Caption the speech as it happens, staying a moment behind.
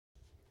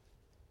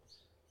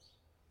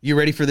You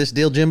ready for this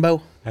deal,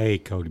 Jimbo? Hey,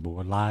 Cody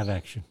boy, live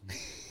action.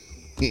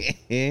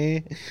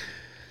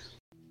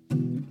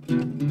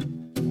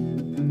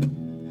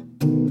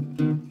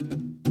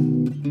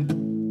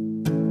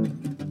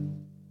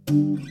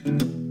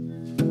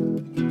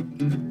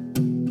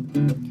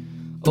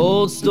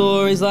 Old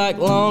stories like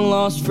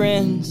long-lost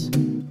friends,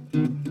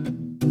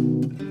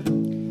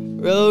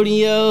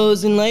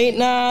 rodeos and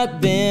late-night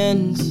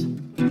bends,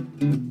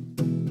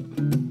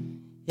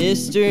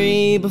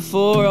 history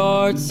before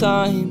our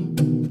time,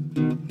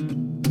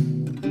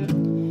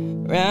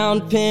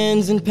 round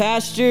pens and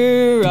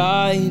pasture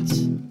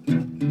rides,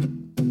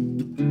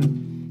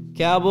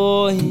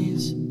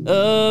 cowboys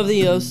of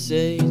the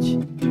Osage.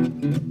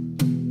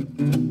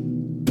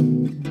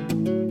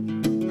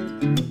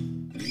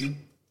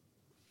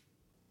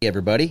 Hey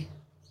everybody,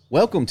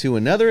 welcome to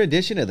another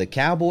edition of the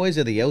Cowboys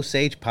of the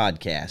Osage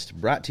podcast,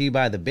 brought to you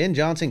by the Ben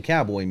Johnson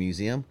Cowboy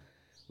Museum,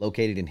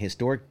 located in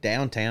historic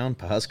downtown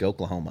Pawhuska,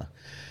 Oklahoma.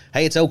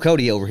 Hey, it's old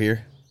Cody over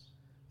here,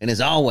 and as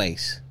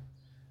always,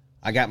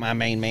 I got my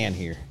main man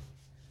here,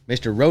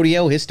 Mr.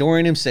 Rodeo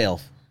Historian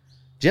himself,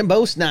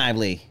 Jimbo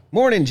Snively.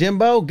 Morning,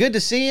 Jimbo. Good to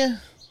see you.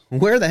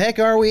 Where the heck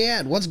are we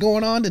at? What's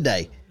going on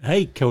today?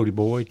 Hey, Cody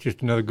boy,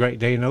 just another great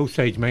day in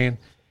Osage, man.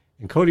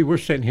 And Cody, we're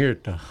sitting here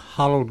at the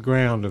hallowed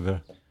ground of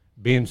the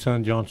Ben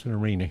Son Johnson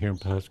Arena here in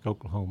Pawhuska,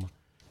 Oklahoma.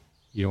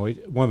 You know,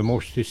 one of the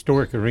most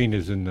historic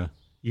arenas in the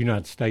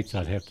United States,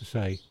 I'd have to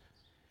say.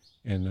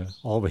 And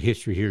all the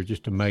history here is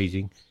just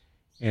amazing.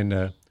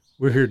 And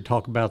we're here to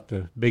talk about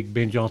the big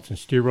Ben Johnson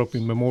steer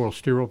roping, memorial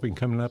steer roping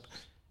coming up,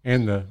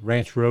 and the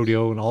ranch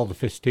rodeo and all the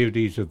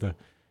festivities of the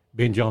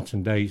Ben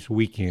Johnson Days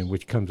weekend,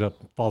 which comes up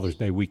Father's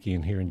Day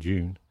weekend here in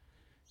June.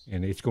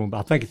 And I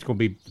think it's going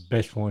to be the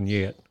best one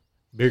yet.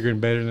 Bigger and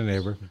better than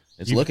ever.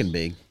 It's looking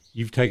big.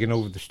 You've taken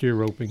over the steer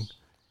roping,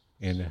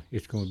 and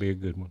it's going to be a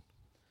good one.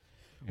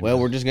 And, well,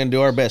 we're just going to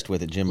do our best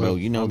with it, Jimbo. Well,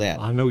 you know that.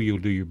 I know you'll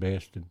do your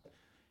best,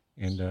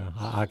 and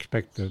I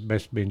expect the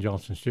best Ben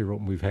Johnson steer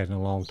roping we've had in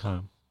a long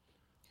time.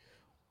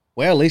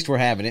 Well, at least we're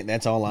having it.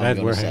 That's all I'm going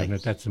to say. We're having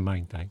it. That's the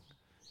main thing.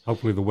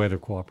 Hopefully the weather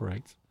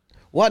cooperates.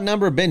 What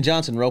number of Ben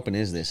Johnson roping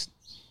is this?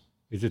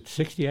 Is it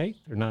 68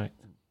 or 9?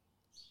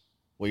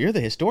 Well, you're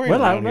the historian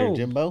Well, I around don't know.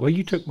 here, Jimbo. Well,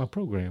 you took my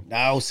program.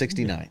 No,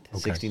 69th.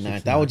 Okay,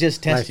 69th. I was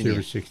just testing Last year you.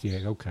 was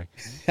 68. Okay.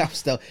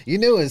 You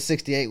knew it was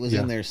 68 was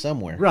Yeah. in there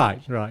somewhere.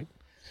 Right.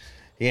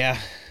 Yeah,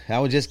 I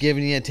was just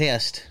giving you a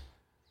test.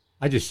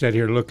 I just sat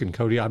here looking,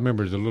 Cody. I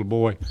remember as a little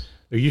boy,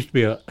 there used to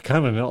be a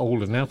kind of an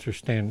old announcer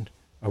stand.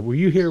 Were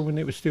you here when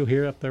it was still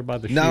here up there by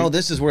the chute? No,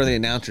 this is where the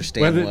announcer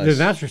stand Well, the was.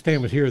 announcer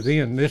stand was here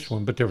then, this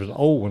one, but there was an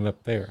old one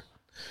up there.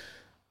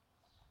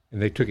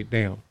 And they took it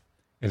down.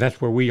 And that's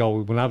where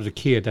when I was a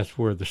kid, that's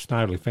where the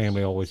Snidely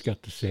family always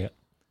got to sit.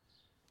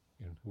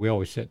 And we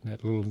always sat in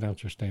that little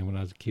announcer stand when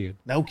I was a kid.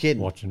 No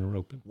kidding. Watching the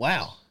roping.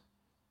 Wow.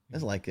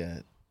 That's like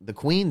the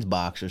Queen's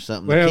box or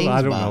something. Well, the King's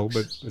I don't box.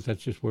 know, but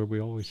that's just where we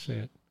always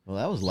sat. Well,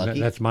 that was lucky.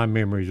 That's my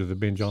memories of the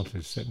Ben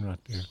Johnsons sitting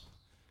right there.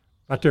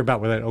 Right there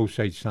about where that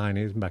Osage sign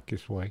is, back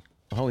this way.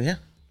 Oh, yeah.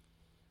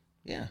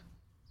 Yeah.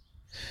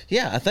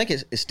 Yeah, I think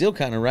it's still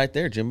kind of right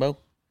there, Jimbo.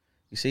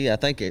 You see, I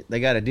think they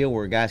got a deal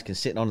where guys can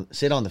sit on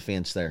the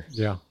fence there.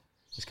 Yeah.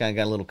 It's kind of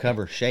got a little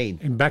cover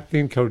shade. And back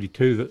then, Cody,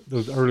 too,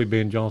 those early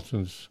Ben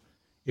Johnsons,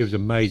 it was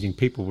amazing.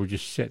 People were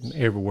just sitting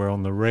everywhere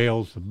on the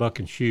rails, the buck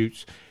and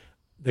chutes.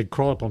 They'd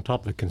crawl up on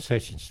top of the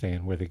concession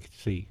stand where they could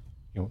see.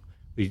 You know,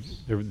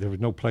 there was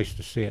no place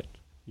to sit.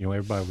 You know,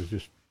 everybody was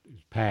just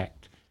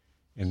packed,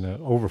 and the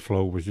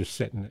overflow was just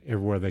sitting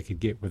everywhere they could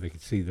get where they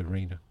could see the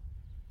arena.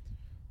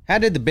 How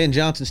did the Ben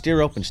Johnson steer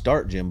open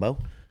start, Jimbo?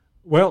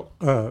 Well,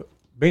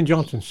 Ben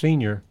Johnson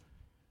Sr.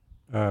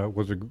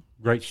 Was a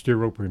great steer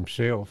roper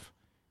himself,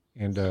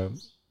 and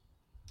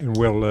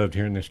well loved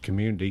here in this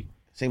community.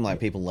 Seemed like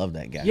people loved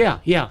that guy.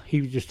 Yeah,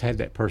 he just had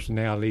that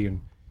personality,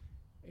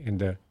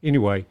 and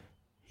anyway,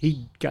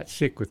 he got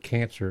sick with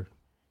cancer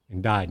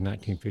and died in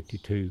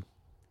 1952,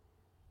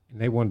 and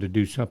they wanted to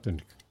do something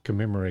to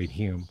commemorate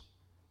him,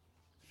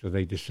 so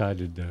they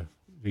decided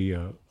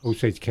the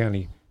Osage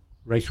County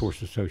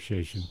Racehorse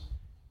Association,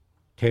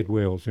 Ted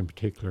Wells in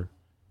particular,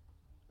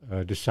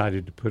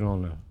 decided to put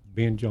on a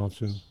Ben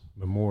Johnson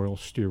Memorial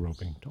Steer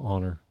Roping to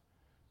honor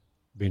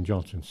Ben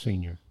Johnson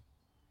Sr.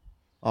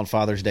 On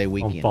Father's Day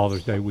weekend. On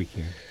Father's Day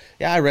weekend.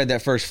 Yeah, I read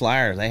that first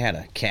flyer. They had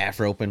a calf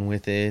roping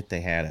with it.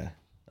 They had a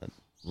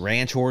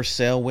ranch horse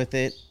sale with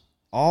it.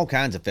 All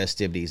kinds of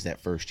festivities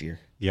that first year.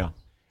 Yeah,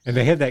 and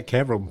they had that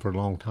calf roping for a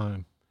long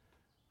time.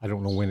 I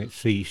don't know when it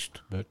ceased,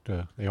 but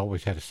they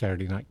always had a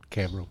Saturday night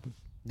calf roping.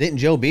 Didn't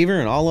Joe Beaver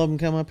and all of them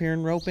come up here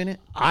and rope in it?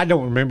 I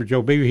don't remember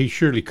Joe Beaver. He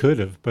surely could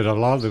have, but a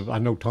lot of I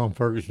know Tom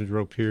Ferguson's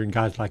roped here and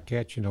guys like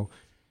that, you know.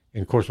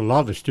 And, of course, a lot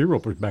of the steer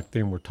ropers back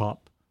then were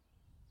top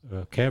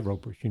calf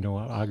ropers. You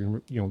know,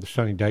 the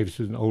Sonny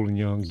Davises and Olin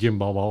Young, Jim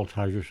Bob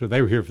Altizer. So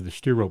they were here for the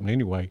steer roping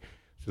anyway,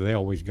 so they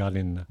always got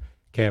in the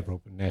calf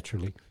roping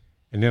naturally.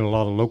 And then a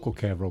lot of local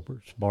calf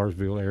ropers,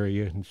 Barsville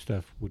area and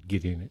stuff, would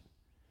get in it.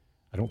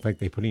 I don't think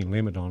they put any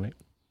limit on it.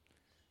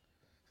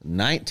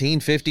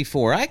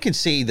 1954. I can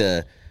see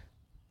the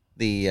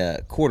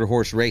the Quarter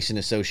Horse Racing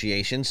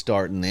Association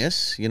starting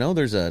this. You know,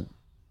 there's a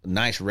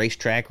nice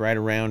racetrack right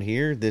around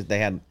here. They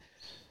had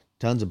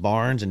tons of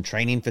barns and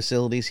training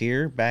facilities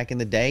here back in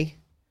the day.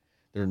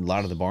 A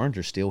lot of the barns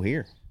are still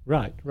here.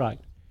 Right.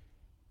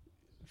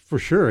 For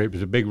sure, it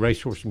was a big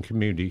racehorse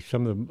community.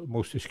 Some of the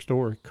most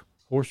historic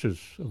horses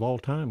of all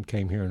time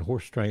came here, and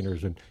horse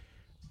trainers, and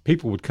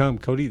people would come.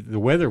 Cody, the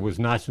weather was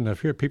nice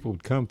enough here. People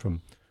would come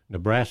from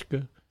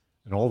Nebraska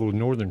and all the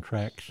northern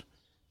tracks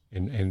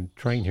and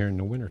train here in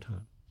the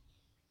wintertime.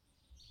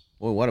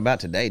 Well, what about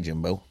today,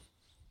 Jimbo?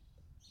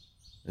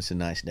 It's a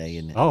nice day,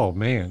 isn't it? Oh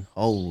man,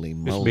 holy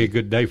moly! This would be a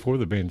good day for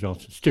the Ben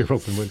Johnson steer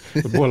roping.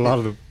 But boy, a lot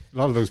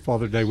of those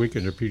Father's Day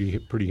weekends are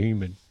pretty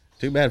humid.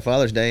 Too bad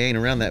Father's Day ain't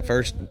around that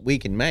first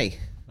week in May.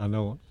 I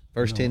know it.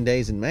 First 10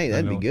 days in May,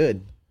 that'd be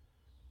good.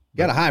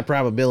 Got a high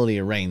probability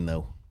of rain,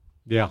 though.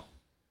 Yeah.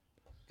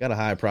 Got a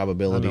high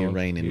probability of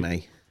rain in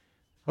May.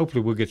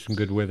 Hopefully we'll get some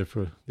good weather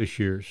for this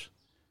year's.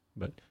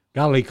 But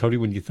golly, Cody,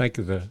 when you think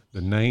of the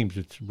names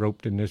that's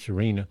roped in this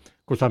arena,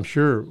 of course, I'm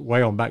sure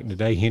way on back in the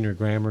day, Henry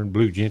Grammer and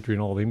Blue Gentry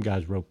and all them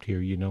guys roped here,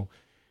 you know.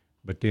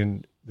 But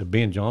then the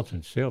Ben Johnson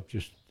itself,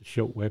 just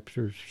Schultz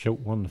Webster's,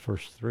 Schultz won the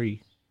first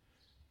three,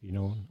 you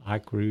know,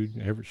 Ike Rude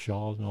and Everett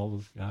Shaws and all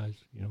those guys,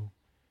 you know.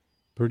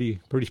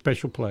 Pretty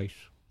special place.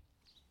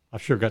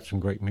 I've sure got some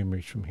great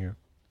memories from here.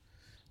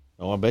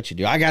 Oh, I bet you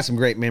do. I got some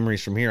great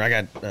memories from here. I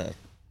got,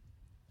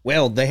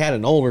 well, they had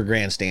an older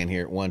grandstand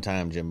here at one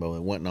time, Jimbo.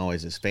 It wasn't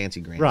always this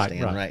fancy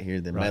grandstand right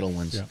here, the metal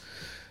ones. Yeah.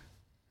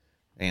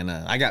 And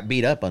I got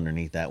beat up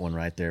underneath that one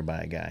right there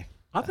by a guy.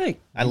 I think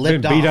I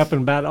lipped beat up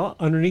and about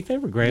underneath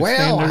every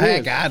grandstand. Well,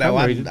 heck,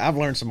 I've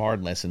learned some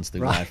hard lessons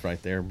through life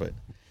right there. But,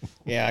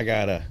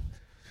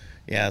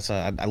 yeah, so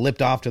I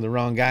lipped off to the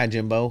wrong guy,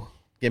 Jimbo.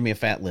 Give me a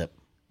fat lip.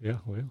 Yeah,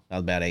 well. I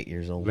was about 8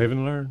 years old. Live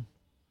and learn.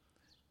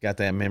 Got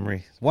that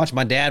memory. Watched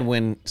my dad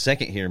win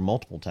second here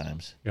multiple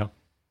times. Yeah.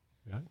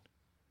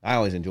 I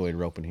always enjoyed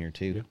roping here,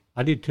 too. Yeah,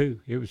 I did, too.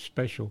 It was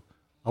special.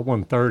 I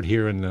won third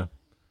here in the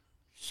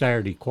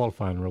Saturday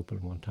qualifying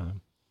roping one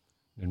time.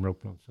 Then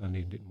roping on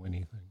Sunday and didn't win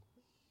anything.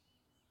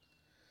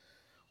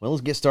 Well,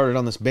 let's get started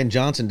on this Ben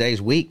Johnson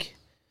Days week,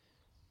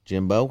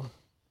 Jimbo.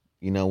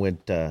 You know, it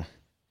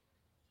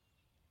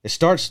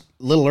starts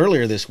a little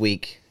earlier this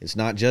week. It's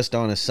not just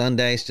on a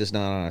Sunday. It's just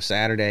not on a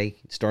Saturday.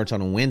 It starts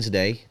on a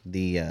Wednesday.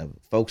 The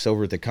folks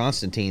over at the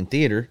Constantine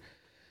Theater,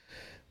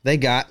 they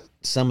got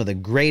some of the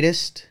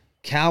greatest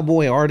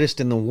cowboy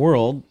artists in the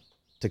world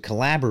to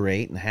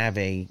collaborate and have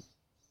a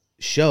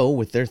show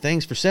with their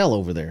things for sale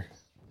over there.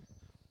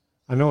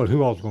 I know it.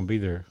 Who all's going to be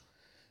there?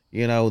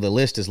 You know, the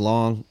list is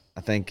long.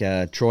 I think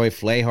Troy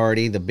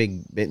Flaharty, the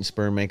big bit and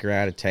spur maker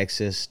out of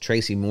Texas.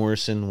 Tracy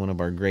Morrison, one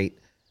of our great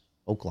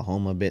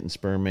Oklahoma bit and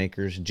spur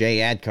makers.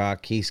 Jay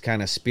Adcock, he's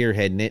kind of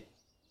spearheading it,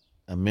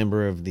 a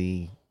member of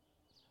the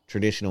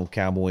Traditional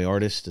Cowboy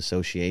Artists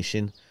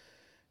Association.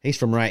 He's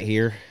from right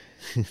here.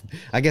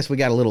 I guess we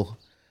got a little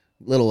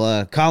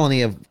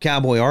colony of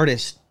cowboy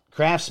artists,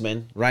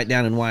 craftsmen, right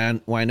down in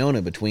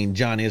Winona between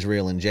John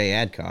Israel and Jay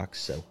Adcock.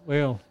 So,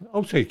 well,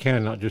 Osage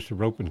County, not just the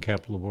roping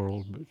capital of the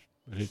world, but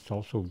it's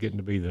also getting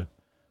to be the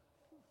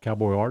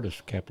cowboy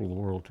artist capital of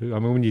the world, too. I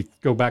mean, when you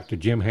go back to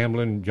Jim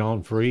Hamlin,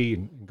 John Free,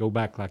 and go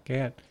back like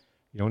that,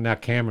 you know, now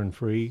Cameron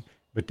Free,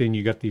 but then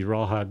you got these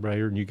rawhide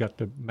braiders, and you got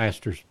the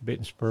masters bit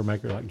and spur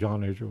maker like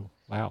John Israel.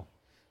 Wow.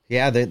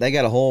 Yeah, they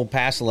got a whole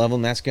passel of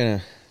them. That's going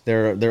to,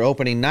 their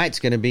opening night's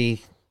going to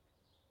be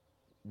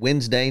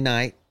Wednesday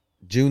night,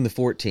 June the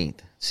 14th,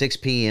 6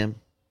 p.m.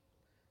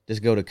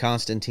 Just go to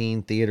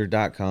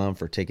ConstantineTheater.com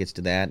for tickets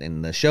to that.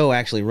 And the show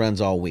actually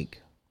runs all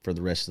week for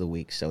the rest of the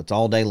week. So it's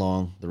all day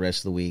long the rest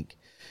of the week.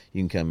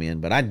 You can come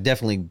in. But I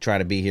definitely try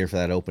to be here for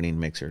that opening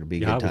mixer. To be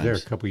good times. I was there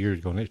a couple of years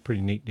ago, and it's a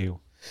pretty neat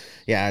deal.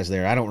 Yeah, I was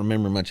there. I don't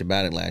remember much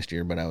about it last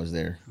year, but I was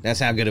there. That's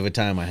how good of a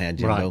time I had,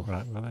 Jimbo.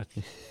 Right. Well, that's...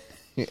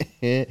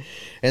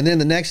 And then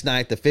the next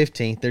night, the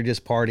 15th, they're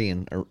just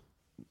partying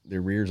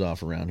their rears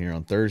off around here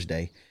on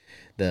Thursday.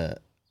 The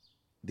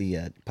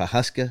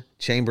Pawhuska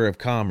Chamber of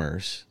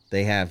Commerce,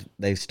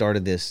 they've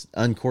started this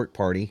uncorked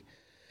party,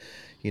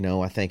 you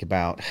know, I think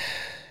about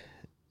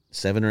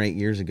 7 or 8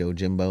 years ago,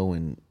 Jimbo,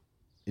 and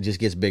it just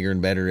gets bigger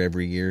and better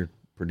every year,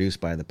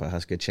 produced by the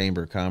Pawhuska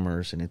Chamber of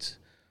Commerce, and it's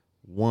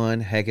one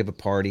heck of a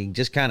party.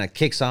 Just kind of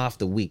kicks off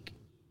the week.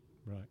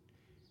 Right.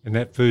 And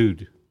that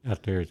food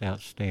out there is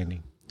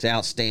outstanding. It's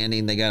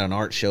outstanding. They got an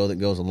art show that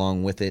goes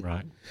along with it.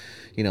 Right.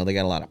 You know, they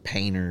got a lot of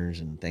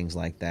painters and things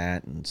like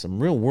that, and some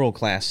real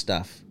world-class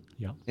stuff.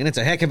 Yeah. And it's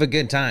a heck of a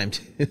good time,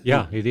 too.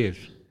 Yeah, it is.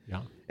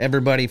 Yeah.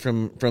 Everybody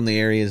from the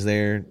area is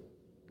there.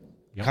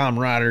 Yep.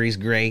 Camaraderie's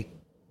great.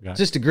 Right.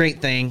 Just a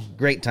great thing,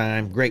 great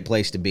time, great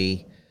place to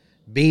be.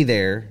 Be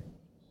there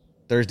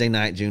Thursday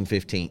night, June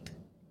 15th.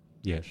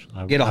 Yes.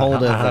 I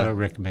highly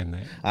recommend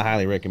that. I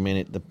highly recommend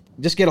it.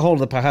 Just get a hold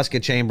of the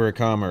Pawhuska Chamber of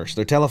Commerce.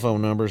 Their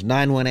telephone number is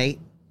 918-900-6161,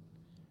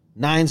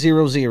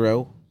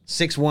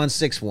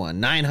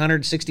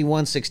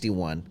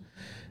 900-6161.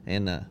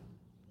 And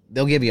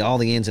they'll give you all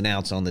the ins and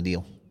outs on the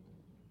deal.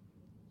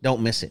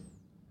 Don't miss it.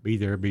 Be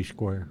there, be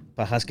square.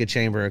 Pawhuska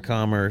Chamber of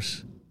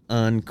Commerce,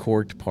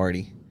 uncorked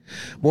party.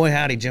 Boy,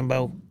 howdy,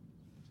 Jimbo.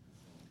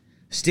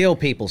 Still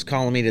people's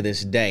calling me to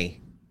this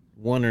day,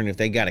 wondering if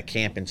they got a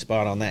camping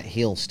spot on that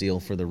hill still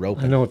for the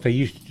roping. I know if they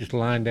used to just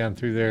line down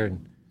through there,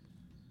 and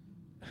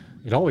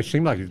it always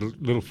seemed like it was a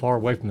little far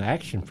away from the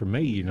action for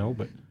me, you know,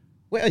 but.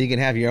 Well, you can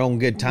have your own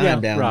good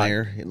time down right.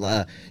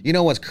 there. You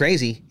know what's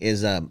crazy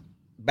is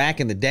back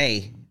in the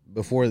day,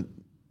 before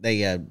they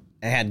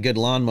had good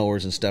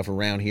lawnmowers and stuff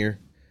around here,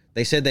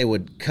 they said they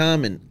would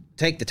come and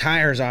take the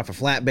tires off a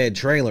flatbed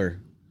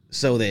trailer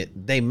so that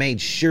they made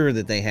sure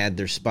that they had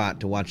their spot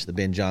to watch the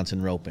Ben Johnson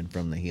roping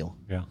from the hill.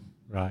 Yeah,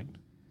 right.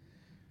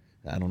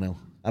 I don't know.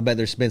 I bet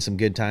there's been some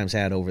good times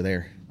had over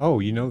there. Oh,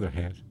 you know there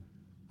has.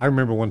 I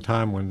remember one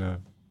time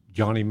when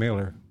Johnny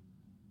Miller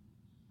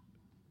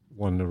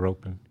won the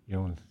roping. You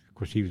know, and of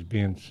course he was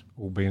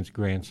old Ben's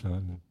grandson,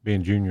 and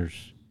Ben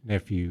Jr.'s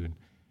nephew,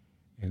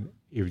 and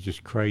it was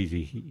just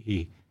crazy.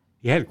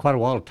 He had quite a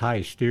while to tie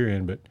his steer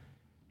in, but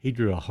he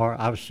drew a hard.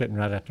 I was sitting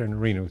right out there in the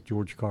arena with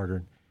George Carter,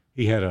 and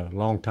he had a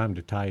long time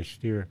to tie his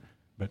steer,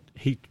 but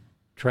he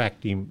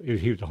tracked him.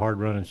 He was a hard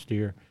running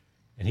steer,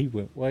 and he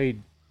went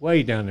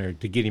way down there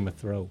to get him a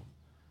throw,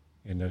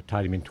 and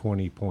tied him in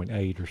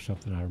 20.8 or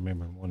something. I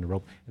remember, and won the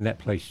rope, and that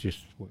place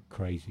just went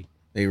crazy.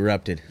 They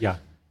erupted. Yeah.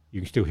 You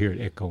can still hear it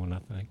echoing, I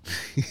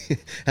think.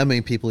 How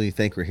many people do you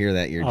think were here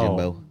that year,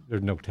 Jimbo? Oh,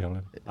 there's no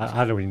telling.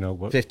 I don't even know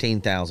what.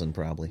 15,000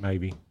 probably.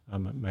 Maybe.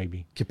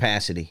 Maybe.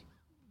 Capacity.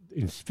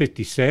 In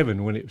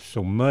 57, when it was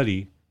so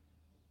muddy,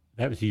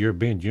 that was the year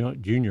Ben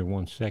Jr.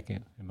 won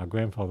second, and my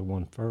grandfather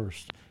won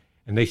first.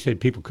 And they said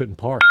people couldn't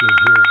park in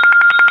here.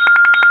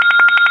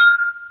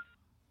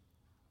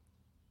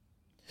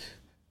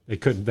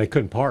 They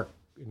couldn't park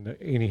in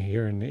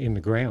the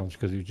grounds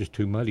because it was just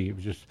too muddy.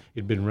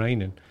 It'd been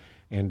raining,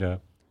 and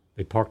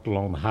they parked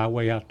along the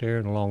highway out there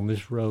and along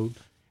this road,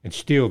 and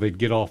still they'd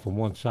get off on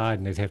one side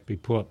and they'd have to be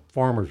pulled.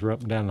 Farmers were up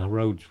and down the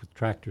roads with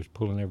tractors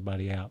pulling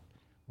everybody out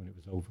when it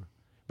was over.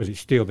 But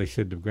they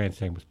said the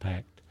grandstand was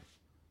packed.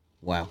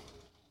 Wow.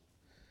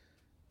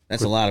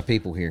 That's a lot of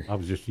people here. I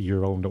was just a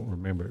year old and don't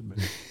remember it, but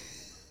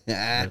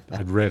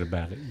I'd read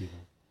about it. You know.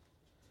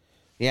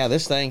 Yeah,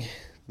 this thing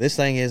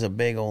is a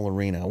big old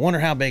arena. I wonder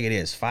how big it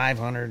is.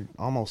 500,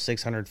 almost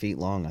 600 feet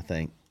long, I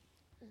think.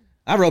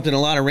 I roped in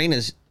a lot of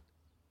arenas.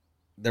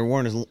 They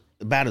weren't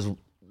about as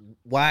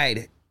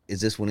wide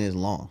as this one is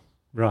long.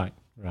 Right.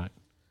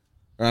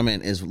 Or I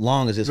mean, as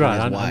long as this one is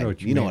wide. I know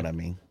what you know what I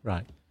mean.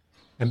 Right.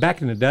 And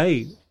back in the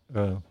day,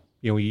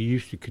 you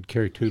used to could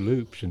carry two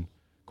loops, and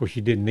of course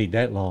you didn't need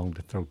that long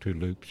to throw two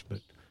loops, but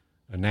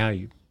now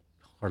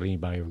hardly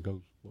anybody ever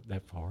goes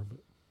that far. But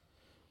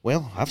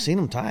well, I've seen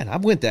them tied. I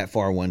went that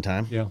far one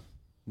time. Yeah.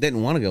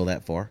 Didn't want to go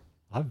that far.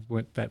 I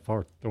went that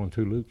far throwing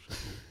two loops.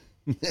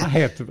 I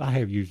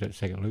have used that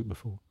second loop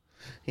before.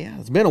 Yeah,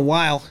 it's been a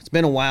while. It's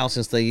been a while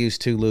since they used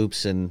two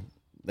loops, and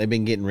they've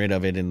been getting rid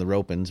of it in the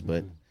ropings.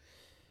 But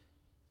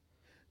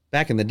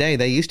back in the day,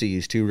 they used to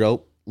use two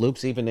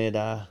loops, even at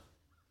a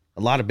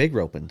lot of big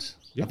ropings.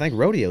 Yep. I think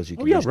rodeos you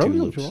can use two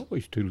loops. Rodeos are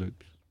always two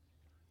loops.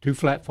 Two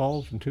flat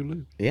falls and two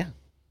loops. Yeah,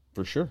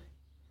 for sure.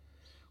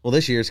 Well,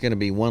 this year it's going to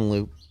be one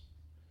loop,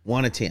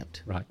 one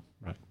attempt. Right.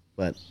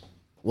 But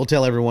we'll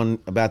tell everyone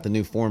about the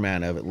new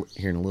format of it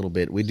here in a little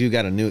bit. We do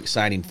got a new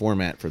exciting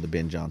format for the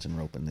Ben Johnson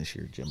roping this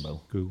year,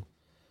 Jimbo. Cool.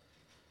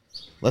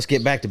 Let's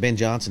get back to Ben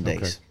Johnson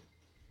days. Okay.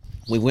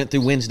 We went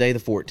through Wednesday the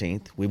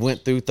 14th. We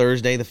went through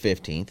Thursday the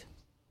 15th.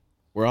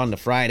 We're on to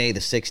Friday the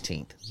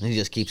 16th. It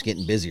just keeps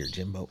getting busier,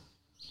 Jimbo.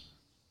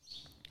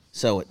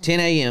 So at 10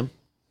 a.m.,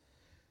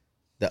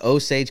 the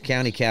Osage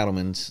County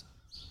Cattlemen's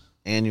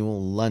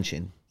annual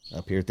luncheon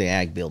up here at the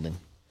Ag Building.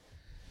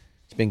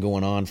 It's been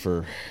going on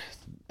for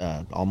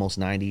almost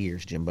 90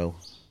 years, Jimbo.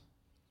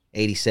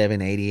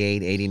 87,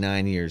 88,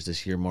 89 years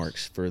this year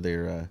marks for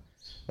their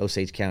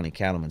Osage County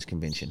Cattlemen's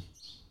Convention.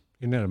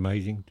 Isn't that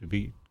amazing to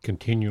be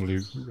continually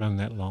run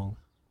that long?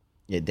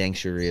 It dang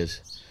sure is.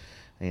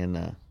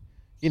 And,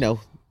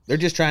 they're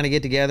just trying to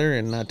get together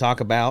and talk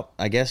about,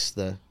 I guess,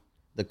 the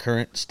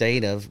current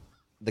state of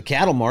the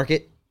cattle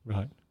market.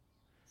 Right.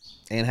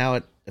 And how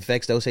it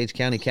affects the Osage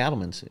County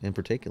cattlemen's in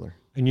particular.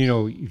 And,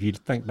 if you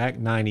think back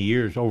 90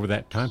 years over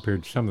that time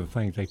period, some of the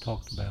things they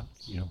talked about,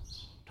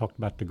 talked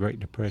about the Great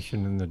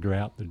Depression and the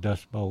drought, the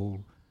Dust Bowl.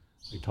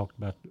 They talked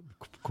about,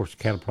 of course, the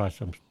cattle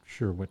price, I'm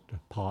sure, went to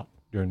pot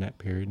during that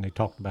period, and they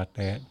talked about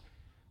that.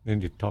 Then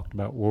they talked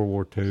about World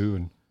War II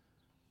and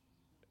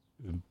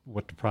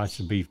what the price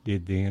of beef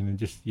did then, and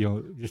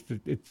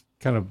it's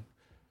kind of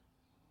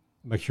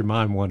makes your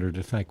mind wonder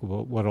to think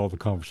about what all the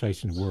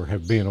conversations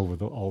have been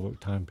over all the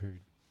time period.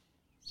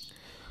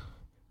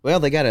 Well,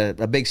 they got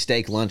a big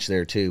steak lunch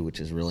there too, which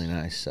is really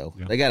nice. So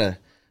They got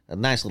a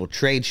nice little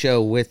trade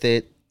show with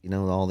it.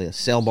 All the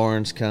sale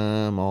barns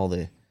come, all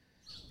the,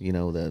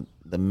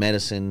 the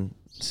medicine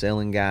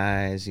selling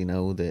guys,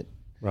 that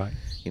right,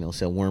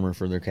 sell wormer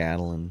for their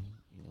cattle and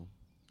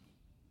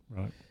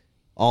right.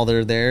 All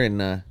they're there,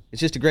 and it's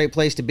just a great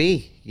place to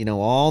be.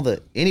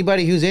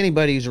 Anybody who's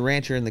a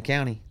rancher in the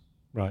county,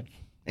 right,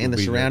 and the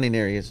surrounding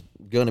area is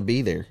going to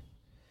be there.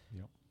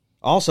 Yep.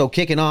 Also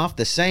kicking off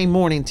the same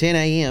morning, 10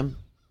 a.m.,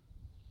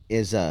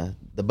 is the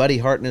Buddy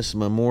Hartness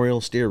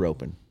Memorial Steer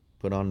Roping,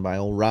 put on by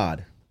old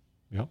Rod.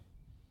 Yep.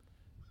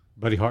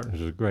 Buddy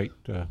Hartness is a great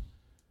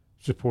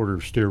supporter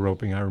of steer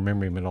roping. I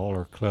remember him at all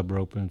our club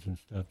ropings and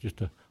stuff.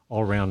 Just a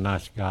all-around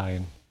nice guy,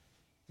 and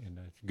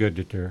it's good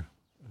that they're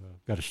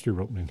got a steer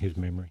roping in his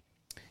memory.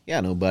 Yeah,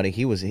 I know Buddy.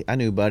 I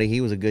knew Buddy.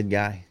 He was a good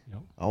guy. Yep.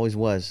 Always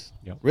was.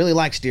 Yep. Really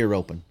liked steer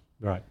roping.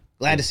 Right.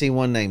 Glad to see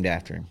one named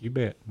after him. You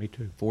bet. Me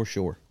too. For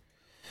sure.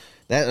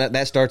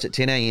 That starts at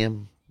 10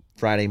 a.m.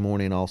 Friday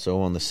morning, also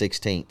on the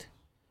 16th.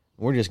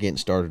 We're just getting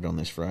started on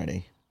this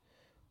Friday.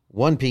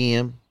 1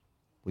 p.m.,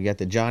 we got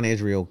the John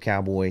Israel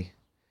Cowboy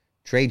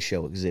Trade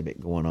Show exhibit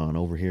going on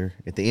over here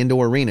at the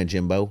Indoor Arena,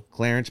 Jimbo.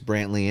 Clarence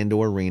Brantley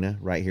Indoor Arena,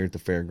 right here at the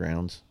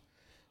fairgrounds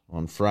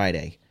on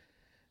Friday.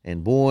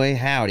 And boy,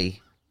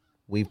 howdy,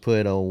 we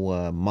put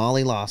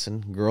Molly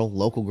Lawson,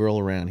 local girl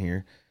around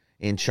here,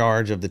 in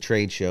charge of the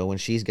trade show,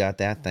 and she's got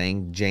that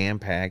thing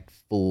jam-packed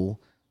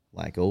full,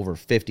 like over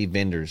 50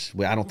 vendors.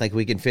 I don't think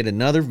we can fit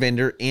another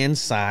vendor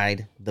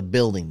inside the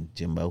building,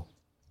 Jimbo.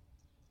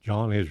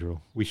 John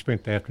Israel. We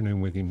spent the afternoon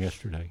with him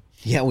yesterday.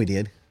 Yeah, we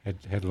did.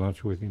 Had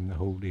lunch with him, the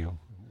whole deal.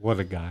 What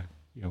a guy.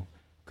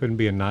 Couldn't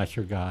be a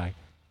nicer guy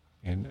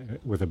and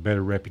with a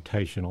better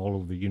reputation all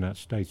over the United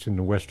States and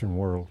the Western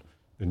world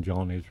than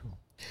John Israel.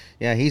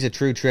 Yeah, he's a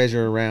true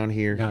treasure around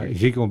here. Now,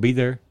 is he going to be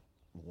there?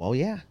 Well,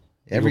 yeah.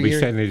 Every year. He'll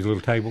be sitting at his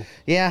little table?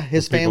 Yeah,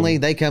 his family,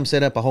 they come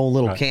set up a whole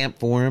little camp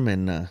for him.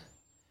 And,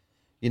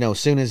 as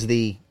soon as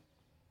the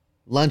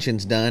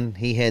luncheon's done,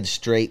 he heads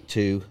straight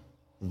to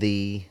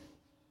the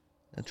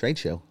trade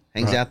show.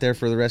 Hangs out there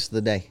for the rest of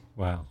the day.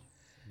 Wow.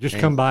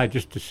 Come by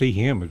just to see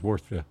him is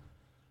worth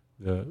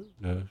the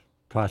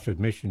price of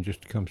admission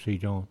just to come see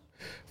John.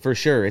 For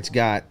sure. It's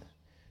got,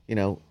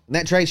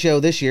 that trade show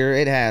this year,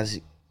 it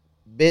has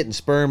bit and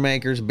spur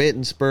makers, bit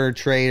and spur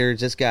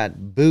traders. It's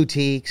got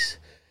boutiques.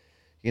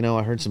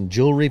 I heard some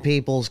jewelry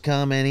people's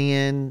coming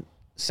in,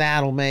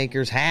 saddle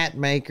makers, hat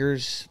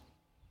makers,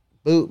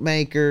 boot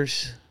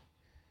makers.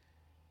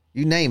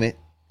 You name it.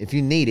 If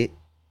you need it,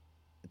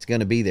 it's going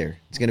to be there.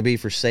 It's going to be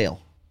for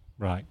sale.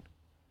 Right.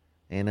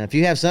 And if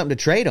you have something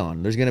to trade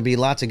on, there's going to be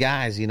lots of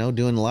guys,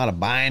 doing a lot of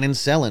buying and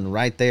selling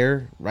right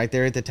there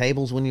at the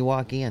tables when you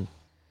walk in.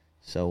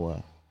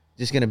 So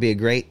just going to be a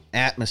great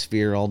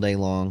atmosphere all day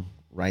long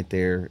right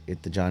there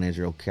at the John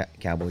Israel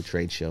Cowboy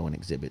Trade Show and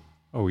Exhibit.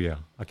 Oh, yeah.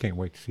 I can't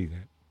wait to see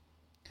that.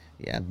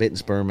 Yeah, bit and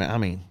spur. I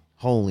mean,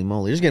 holy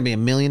moly. There's going to be $1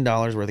 million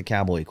worth of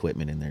cowboy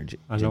equipment in there,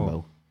 Jimbo. I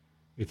know.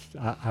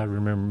 I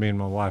remember me and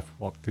my wife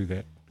walked through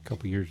that a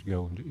couple of years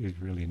ago, and it's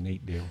really a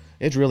neat deal.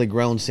 It's really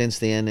grown since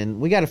then, and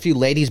we got a few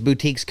ladies'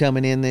 boutiques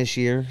coming in this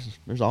year.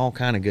 There's all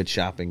kind of good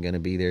shopping going to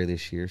be there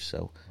this year,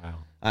 so wow.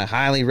 I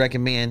highly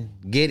recommend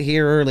get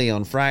here early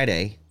on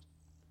Friday.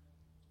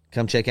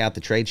 Come check out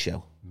the trade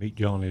show. Meet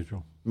John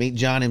Israel. Meet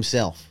John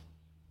himself,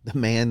 the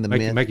man, the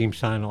myth. Make him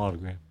sign an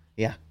autograph.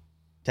 Yeah.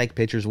 Take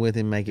pictures with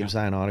him, make him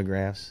sign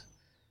autographs.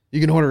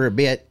 You can order a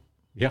bit.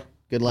 Yeah.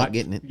 Good luck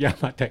getting it. Yeah,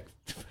 it might take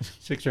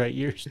 6 or 8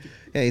 years.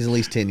 Yeah, he's at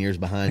least 10 years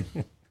behind.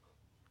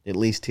 At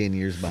least 10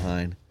 years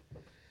behind.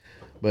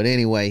 But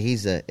anyway,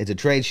 it's a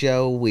trade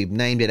show. We've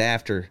named it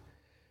after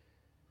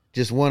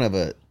just one of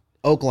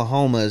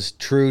Oklahoma's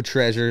true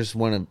treasures,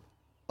 one of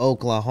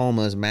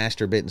Oklahoma's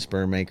master bit and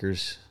spur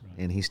makers,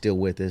 and he's still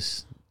with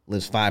us.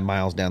 Lives 5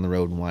 miles down the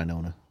road in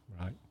Winona.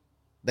 Right.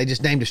 They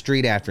just named a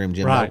street after him,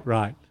 Jimbo.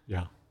 Right,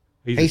 yeah.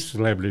 He's a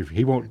celebrity.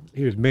 He won't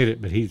admit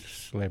it, but he's a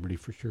celebrity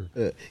for sure.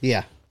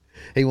 Yeah.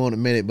 He won't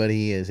admit it, but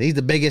he is. He's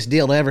the biggest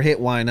deal to ever hit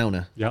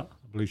Winona. Yeah,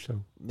 I believe so.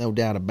 No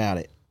doubt about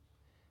it.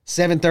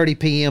 7:30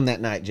 p.m.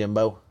 that night,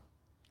 Jimbo.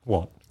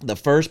 What? The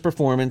first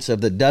performance of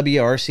the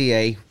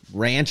WRCA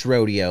Ranch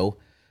Rodeo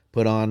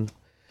put on.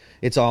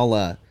 It's all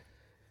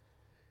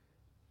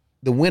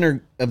the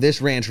winner of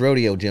this Ranch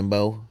Rodeo,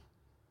 Jimbo,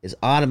 is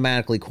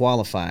automatically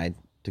qualified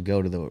to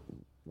go to the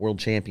World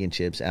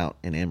Championships out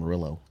in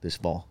Amarillo this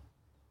fall.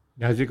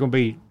 Now, is it going to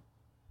be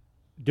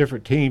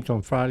different teams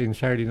on Friday and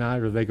Saturday night,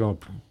 or are they going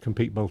to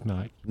compete both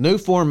nights? New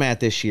format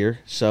this year,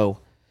 so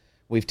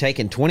we've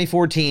taken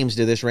 24 teams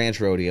to this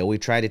ranch rodeo. We've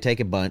tried to take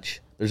a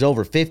bunch. There's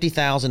over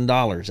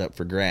 $50,000 up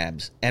for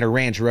grabs at a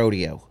ranch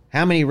rodeo.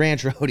 How many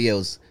ranch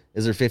rodeos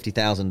is there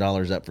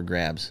 $50,000 up for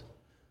grabs?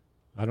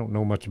 I don't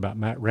know much about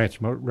ranch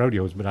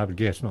rodeos, but I would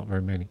guess not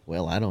very many.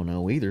 Well, I don't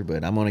know either,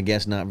 but I'm going to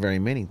guess not very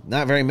many.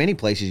 Not very many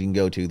places you can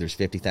go to, there's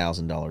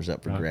 $50,000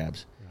 up for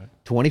grabs. Right.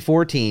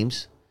 24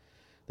 teams.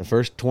 The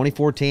first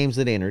 24 teams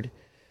that entered,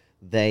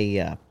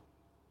 they're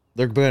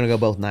going to go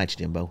both nights,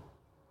 Jimbo.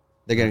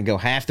 They're going to go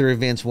half their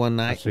events one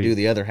night and do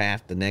the other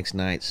half the next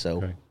night.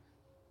 So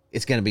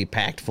it's going to be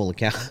packed full of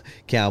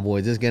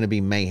cowboys. There's going to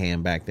be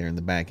mayhem back there in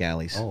the back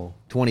alleys. Oh.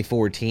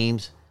 24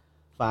 teams,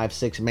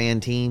 5-6-man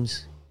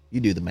teams.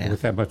 You do the math.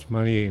 With that much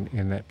money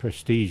and that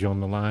prestige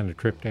on the line, the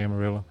trip to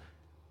Amarillo,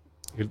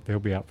 they'll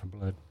be out for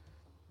blood.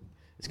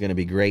 It's going to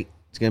be great.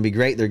 It's going to be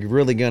great. They're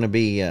really going to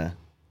be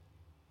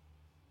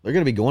they're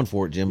going to be going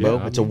for it, Jimbo.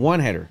 Yeah, it's a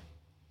one-header.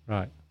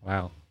 Right.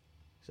 Wow.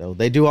 So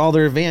they do all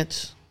their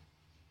events.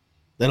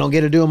 They don't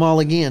get to do them all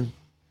again.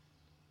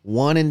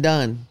 one and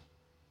done.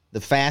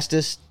 The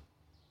fastest,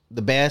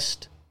 the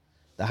best,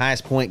 the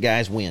highest point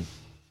guys win.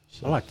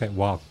 I like that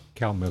wild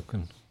cow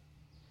milking.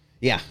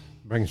 Yeah.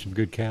 Bring some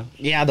good cows.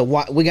 Yeah,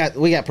 we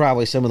got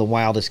probably some of the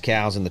wildest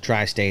cows in the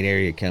tri-state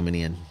area coming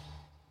in.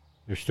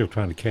 They're still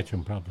trying to catch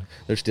them, probably.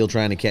 They're still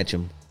trying to catch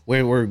them.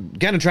 We're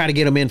going to try to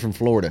get them in from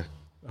Florida.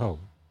 Oh,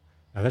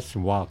 now that's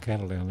some wild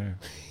cattle down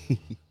there.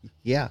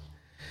 Yeah.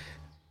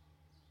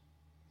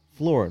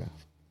 Florida.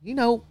 You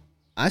know,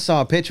 I saw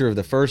a picture of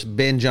the first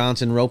Ben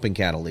Johnson roping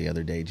cattle the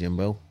other day,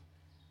 Jimbo.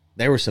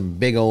 There were some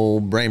big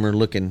old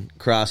Bramer-looking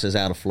crosses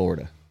out of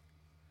Florida.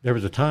 There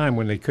was a time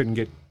when they couldn't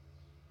get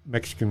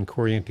Mexican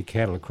Corriente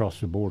cattle across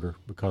the border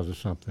because of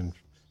some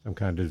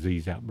kind of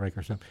disease outbreak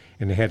or something,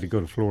 and they had to go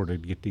to Florida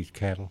to get these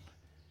cattle.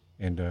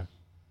 And there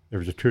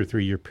was a 2 or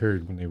 3 year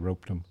period when they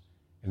roped them,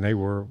 and they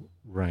were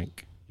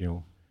rank. You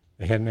know,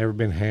 they hadn't ever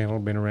been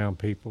handled, been around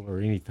people or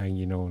anything.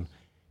 You know,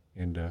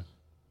 and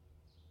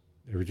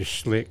they were just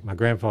slick. My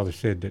grandfather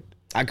said that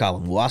I call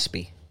them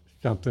waspy.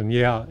 something.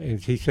 Yeah, and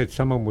he said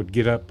some of them would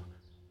get up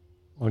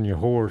on your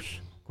horse.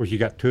 Of course, you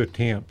got 2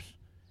 attempts.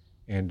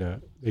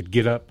 And they'd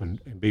get up and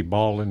be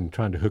bawling and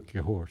trying to hook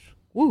your horse.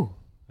 Woo.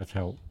 That's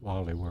how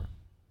wild they were.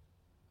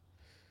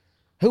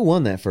 Who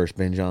won that first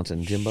Ben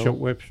Johnson, Jimbo? Schultz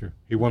Webster.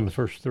 He won the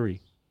first 3.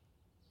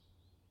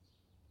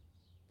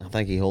 I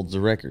think he holds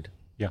the record.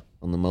 Yeah.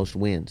 On the most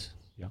wins.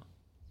 Yeah.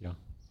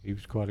 He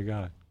was quite a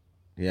guy.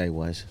 Yeah, he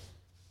was.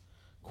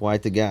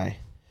 Quite the guy.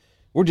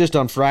 We're just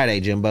on Friday,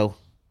 Jimbo.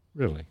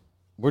 Really?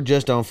 We're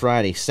just on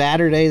Friday.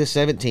 Saturday the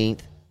 17th,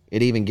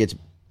 it even gets a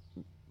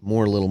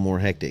little more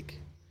hectic.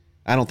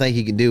 I don't think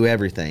you can do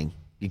everything.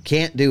 You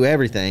can't do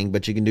everything,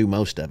 but you can do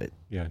most of it.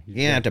 Yeah.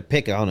 You have to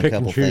pick on a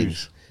couple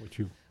things.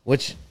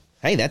 Which,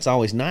 hey, that's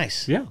always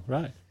nice. Yeah,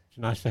 right. It's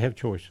nice to have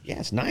choices. Yeah,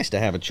 it's nice to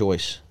have a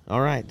choice.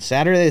 All right.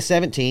 Saturday the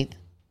 17th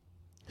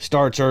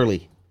starts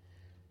early.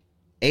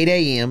 8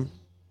 a.m.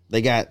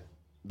 They got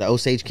the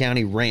Osage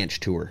County Ranch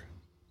Tour.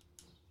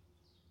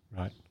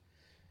 Right.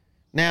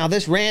 Now,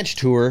 this ranch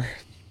tour,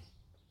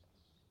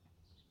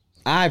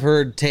 I've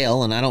heard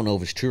tell, and I don't know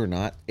if it's true or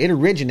not, it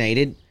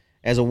originated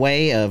as a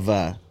way of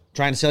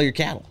trying to sell your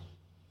cattle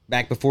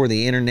back before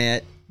the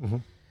internet. Mm-hmm.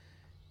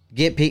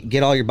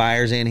 Get all your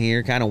buyers in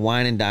here, kind of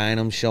wine and dine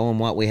them, show them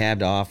what we have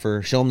to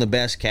offer, show them the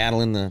best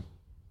cattle in the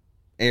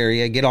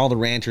area, get all the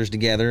ranchers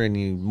together, and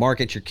you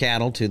market your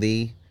cattle to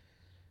the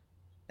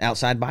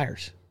outside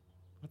buyers.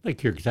 I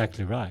think you're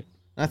exactly right.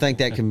 I think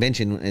that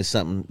convention is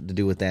something to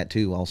do with that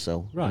too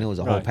also. Right, It was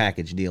a whole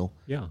package deal.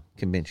 Yeah.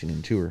 Convention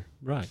and tour.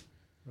 Right.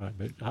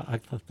 But I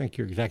think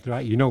you're exactly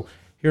right. You know,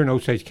 here in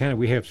Osage County,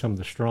 we have some of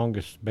the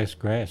strongest, best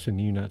grass in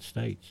the United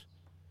States.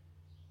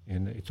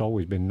 And it's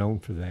always been known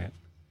for that.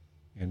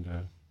 And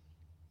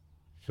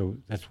so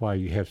that's why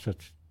you have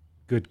such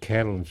good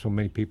cattle and so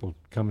many people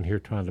coming here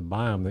trying to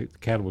buy them. The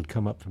cattle would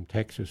come up from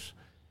Texas,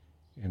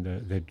 and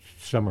they'd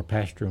summer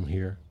pasture them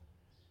here.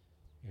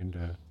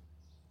 And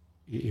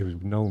it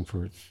was known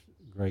for its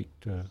great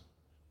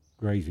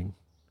grazing.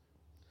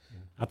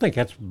 I think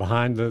that's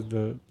behind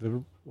the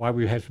why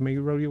we had so many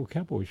rodeo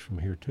cowboys from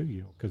here too,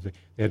 you know, because they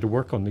had to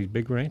work on these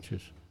big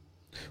ranches.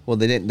 Well,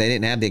 they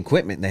didn't have the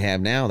equipment they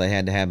have now. They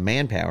had to have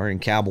manpower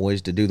and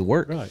cowboys to do the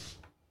work.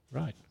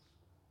 Right.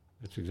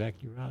 That's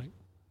exactly right.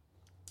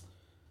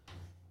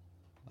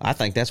 I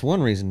think that's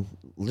one reason,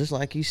 just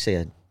like you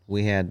said,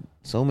 we had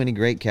so many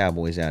great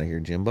cowboys out of here,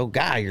 Jimbo.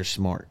 God, you're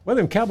smart. Well,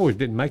 them cowboys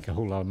didn't make a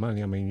whole lot of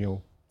money. I mean, you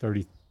know,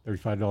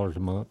 $35 a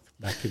month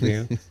back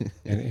then,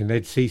 and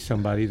they'd see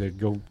somebody that'd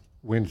go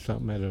win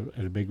something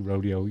at a big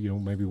rodeo, you know,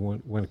 maybe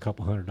win a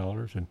couple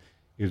 $100, and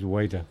it was a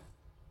way to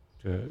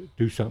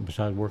do something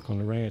besides work on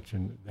the ranch,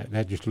 and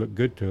that just looked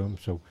good to them.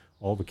 So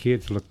all the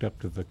kids looked up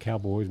to the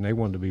cowboys, and they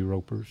wanted to be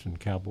ropers and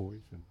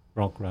cowboys and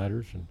bronc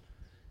riders, and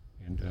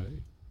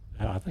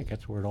I think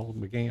that's where it all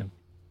began.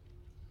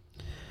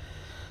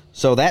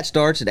 So that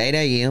starts at 8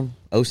 a.m.,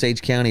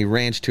 Osage County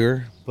Ranch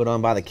Tour, put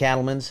on by the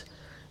Cattlemen's.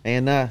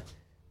 And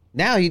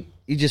now you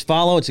just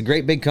follow. It's a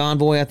great big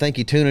convoy. I think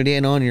you tune it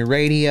in on your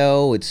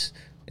radio.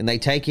 And they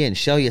take you and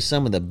show you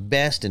some of the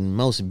best and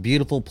most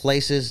beautiful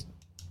places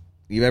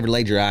you've ever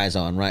laid your eyes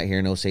on right here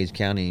in Osage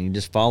County. And you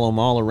just follow them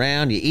all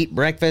around. You eat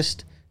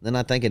breakfast. Then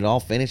I think it all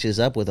finishes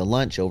up with a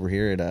lunch over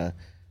here at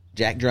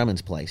Jack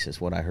Drummond's place, is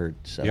what I heard.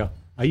 So yeah,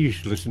 I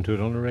used to listen to it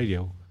on the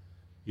radio,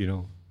 you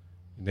know.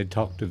 And they'd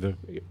talk to the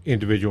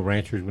individual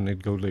ranchers when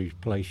they'd go to their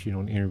place, you know,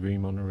 and interview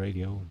them on the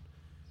radio.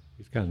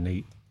 It's kind of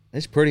neat.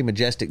 It's a pretty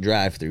majestic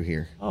drive through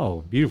here.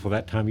 Oh, beautiful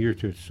that time of year,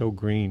 too. It's so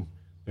green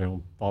there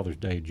on Father's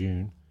Day,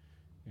 June.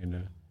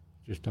 And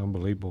just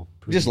unbelievable.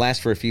 It just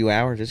lasts for a few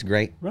hours. It's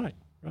great. Right.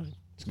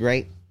 It's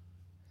great.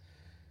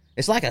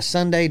 It's like a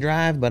Sunday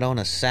drive, but on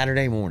a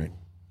Saturday morning.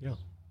 Yeah,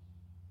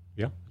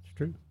 that's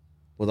true.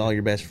 With all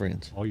your best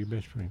friends. All your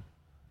best friends.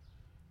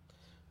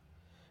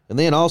 And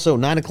then also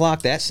 9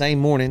 o'clock that same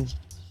morning,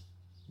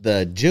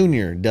 the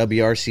junior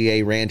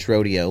WRCA Ranch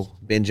Rodeo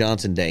Ben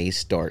Johnson Days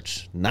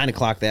starts. 9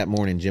 o'clock that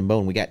morning, Jimbo,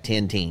 and we got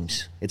 10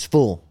 teams. It's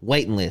full.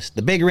 Waiting list.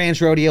 The big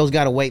ranch rodeo's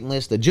got a waiting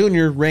list. The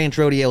junior ranch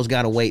rodeo's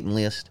got a waiting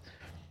list.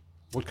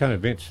 What kind of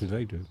events do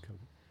they do?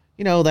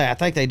 I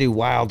think they do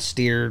wild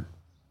steer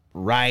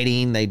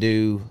riding. They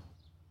do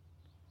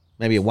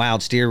maybe a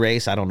wild steer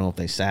race. I don't know if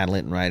they saddle it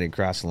and ride it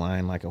across the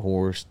line like a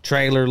horse.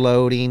 Trailer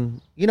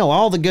loading.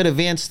 All the good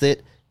events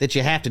that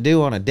you have to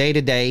do on a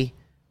day-to-day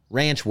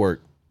ranch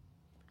work.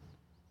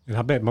 And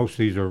I bet most of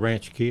these are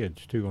ranch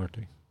kids, too, aren't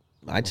they?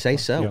 I'd say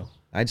so. Yeah.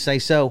 I'd say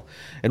so.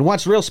 And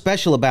what's real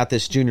special about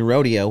this junior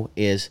rodeo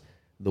is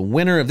the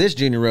winner of this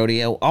junior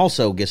rodeo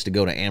also gets to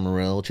go to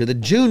Amarillo to the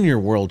Junior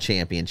World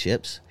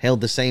Championships,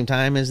 held the same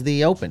time as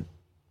the Open.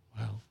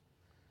 Wow.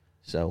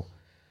 So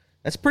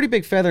that's a pretty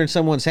big feather in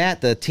someone's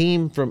hat. The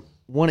team from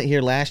won it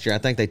here last year. I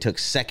think they took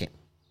second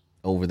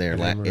over there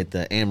at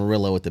the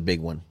Amarillo at the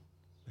big one.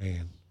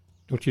 Man,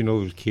 don't you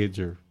know those kids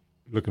are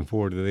looking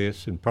forward to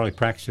this and probably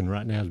practicing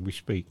right now as we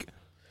speak?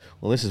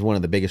 Well, this is one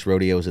of the biggest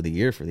rodeos of the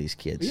year for these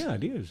kids. Yeah,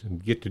 it is.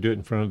 And get to do it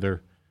in front of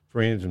their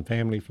friends and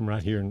family from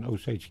right here in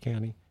Osage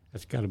County.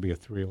 That's got to be a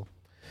thrill.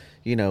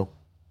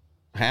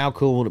 How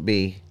cool would it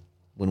be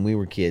when we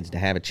were kids to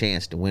have a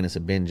chance to win us a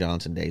Ben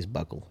Johnson Days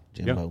buckle,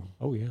 Jimbo?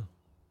 Yeah. Oh, yeah.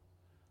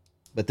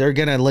 But they're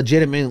going to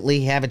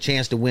legitimately have a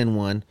chance to win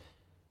one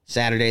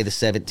Saturday the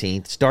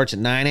 17th. Starts at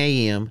 9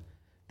 a.m.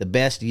 The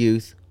best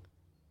youth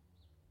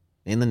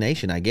in the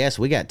nation, I guess.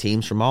 We got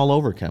teams from all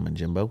over coming,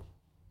 Jimbo.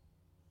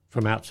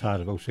 From outside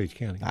of Osage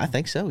County. I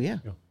think so, yeah.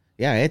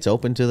 Yeah, it's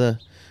open to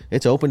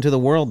the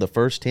world, the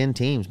first 10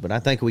 teams, but I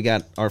think we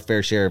got our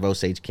fair share of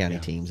Osage County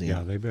teams in.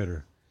 Yeah, they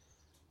better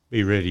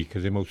be ready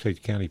because them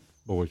Osage County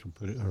boys will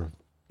put it, or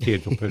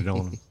kids will put it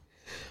on them.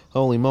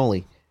 Holy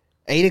moly.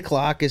 8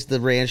 o'clock is the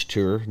ranch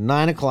tour.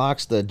 9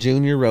 o'clock's the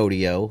junior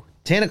rodeo.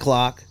 10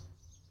 o'clock,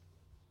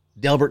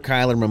 Delbert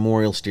Kyler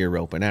Memorial Steer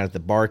Open out at the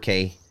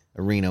Barkay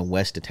Arena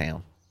west of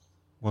town.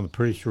 One of the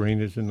prettiest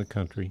arenas in the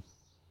country.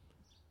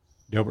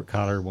 Delbert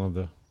Kyler, one of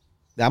the...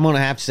 I'm going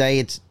to have to say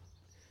it's,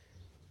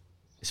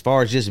 as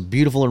far as just a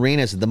beautiful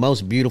arena, it's the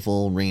most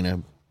beautiful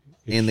arena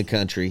in the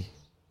country.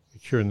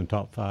 It's sure in the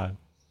top 5.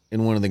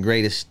 And one of the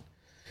greatest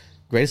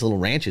little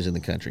ranches in the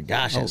country.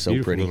 Gosh, that's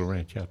so pretty. Little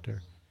ranch out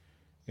there.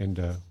 And,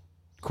 of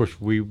course,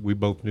 we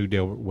both knew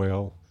Delbert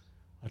well.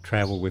 I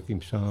traveled with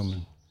him some.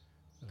 And,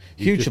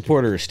 huge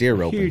supporter of steer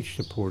roping. Huge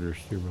supporter of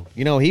steer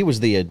roping. He was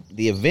the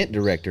event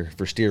director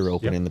for steer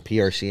roping in the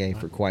PRCA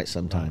for quite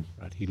some time.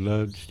 Right. He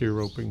loved steer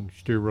roping,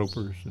 steer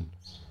ropers, and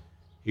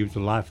he was the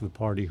life of the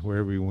party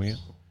wherever he went.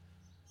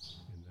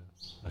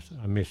 And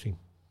I miss him.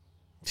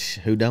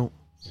 Who don't?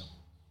 Yeah.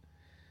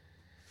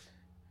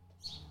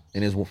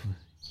 And his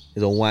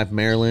old wife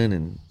Marilyn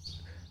and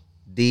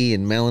Dee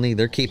and Melanie,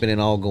 they're keeping it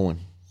all going.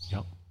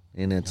 Yep.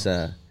 And it's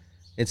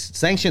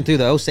sanctioned through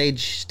the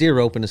Osage Steer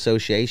Roping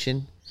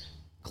Association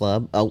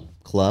Club,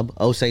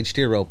 Osage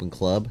Steer Roping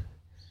Club.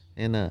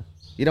 And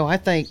I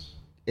think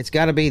it's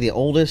got to be the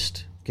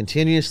oldest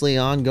continuously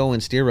ongoing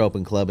steer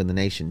roping club in the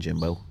nation,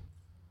 Jimbo.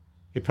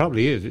 It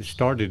probably is. It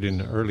started in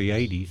the early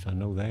 80s. I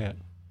know that.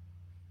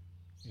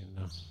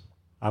 And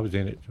I was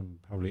in it from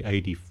probably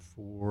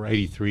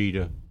 83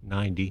 to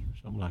 90,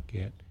 something like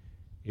that.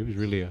 It was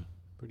really a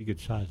pretty good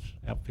size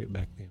outfit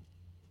back then.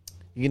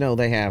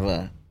 They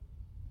have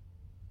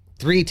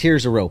 3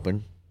 tiers of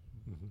roping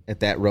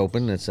at that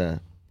roping. It's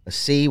a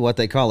C, what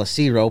they call a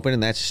C roping,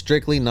 and that's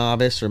strictly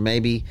novice, or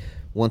maybe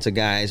once a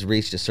guy's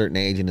reached a certain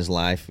age in his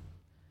life,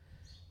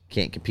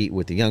 can't compete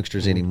with the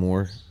youngsters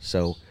anymore.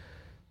 So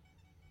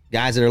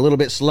guys that are a little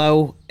bit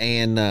slow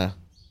and a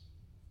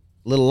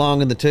little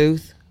long in the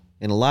tooth,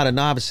 and a lot of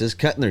novices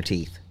cutting their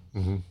teeth.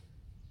 Mm-hmm.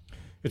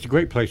 It's a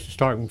great place to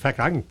start. In fact,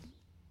 I can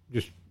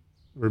just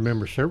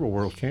remember several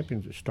world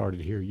champions that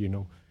started here,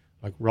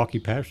 like Rocky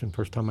Patterson.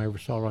 First time I ever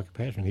saw Rocky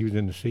Patterson, he was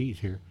in the C's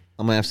here.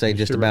 I'm going to have to say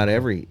just about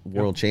every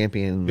world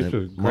champion in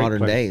the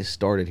modern days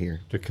started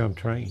here. To come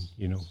train,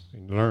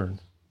 and learn.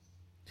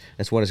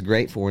 That's what it's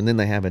great for. And then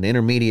they have an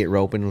intermediate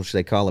roping, which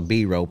they call a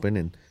B roping.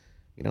 And,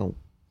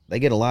 they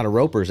get a lot of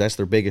ropers. That's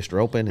their biggest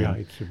roping. Yeah,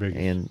 it's the biggest.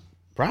 And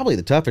probably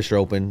the toughest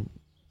roping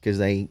because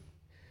they,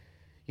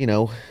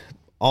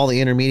 all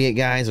the intermediate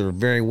guys are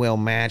very well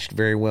matched,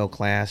 very well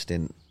classed.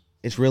 And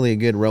it's really a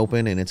good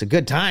roping. And it's a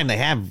good time. They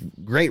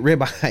have great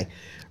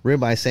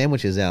ribeye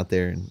sandwiches out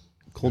there. And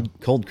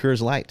cold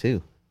Coors Light,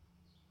 too.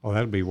 Oh,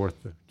 that'd be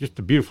worth just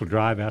a beautiful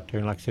drive out there.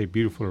 And like I say,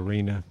 beautiful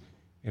arena.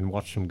 And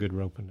watch some good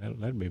roping.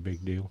 That'd be a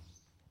big deal.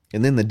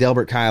 And then the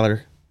Delbert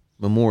Kyler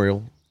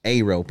Memorial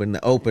A roping,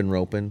 the open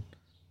roping.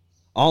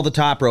 All the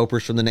top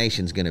ropers from the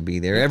nation's going to be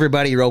there.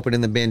 Everybody roping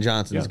in the Ben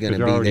Johnson's going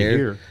to be there.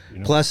 Here,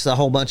 Plus a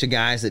whole bunch of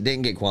guys that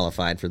didn't get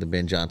qualified for the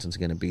Ben Johnson's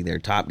going to be there.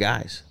 Top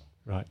guys.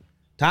 Right.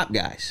 Top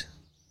guys.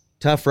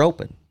 Tough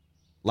roping.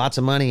 Lots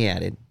of money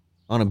added.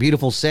 On a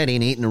beautiful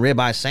setting, eating a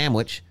ribeye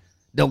sandwich.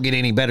 Don't get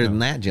any better than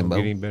that, Jimbo.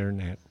 Don't get any better than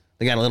that.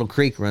 They got a little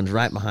creek runs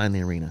right behind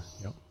the arena.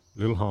 Yep.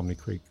 Little Hominy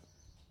Creek.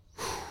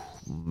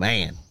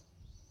 Man,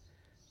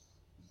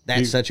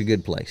 that's such a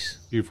good place.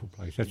 Beautiful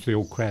place. That's the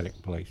old Craddock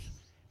place.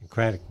 And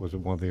Craddock was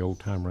one of the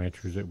old-time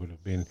ranchers that would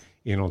have been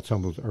in on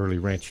some of those early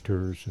ranch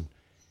tours, and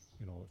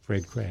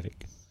Fred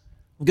Craddock.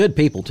 Good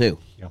people, too.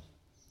 Yeah.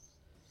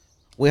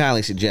 We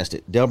highly suggest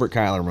it. Delbert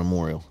Kyler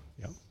Memorial.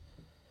 Yep.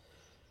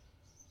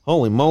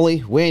 Holy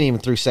moly, we ain't even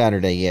through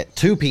Saturday yet.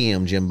 2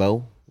 p.m.,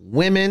 Jimbo.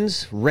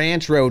 Women's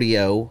Ranch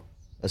Rodeo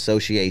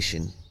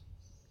Association.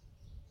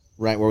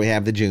 Right where we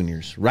have the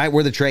juniors. Right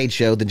where the trade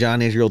show, the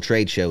John Israel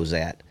trade show's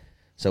at.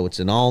 So it's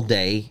an all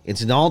day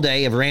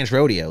of ranch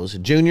rodeos.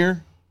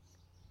 Junior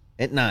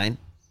at 9.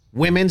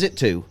 Women's at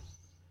 2.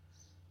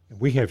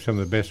 We have some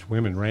of the best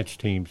women ranch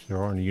teams there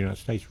are in the United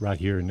States right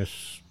here in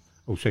this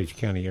Osage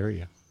County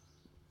area.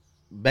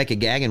 Becca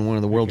Gagnon, one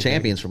of the world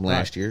champions from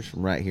last year,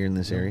 from right here in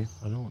this area.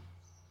 I know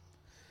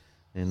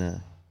it.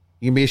 And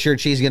you can be assured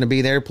she's going to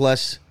be there,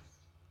 plus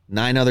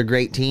 9 other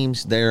great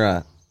teams.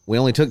 We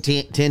only took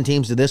 10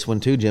 teams to this one,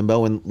 too,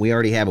 Jimbo, and we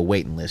already have a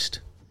waiting list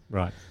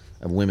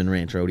of women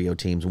ranch rodeo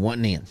teams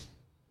wanting in.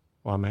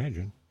 Well, I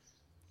imagine.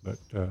 But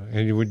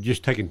and you would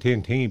just taking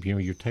 10 teams,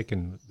 you're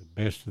taking the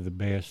best of the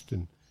best,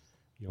 and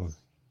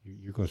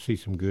you're going to see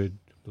some good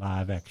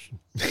live action.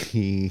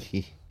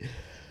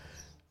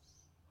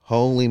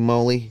 Holy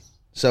moly.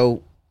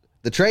 So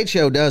the trade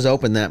show does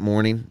open that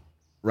morning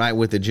right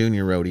with the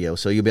junior rodeo,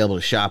 so you'll be able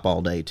to shop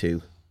all day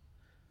too.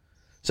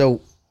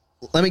 So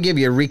let me give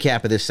you a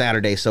recap of this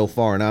Saturday so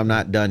far, and I'm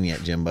not done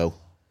yet, Jimbo.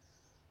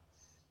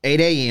 8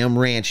 a.m.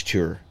 ranch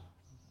tour.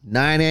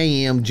 9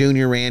 a.m.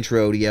 junior ranch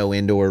rodeo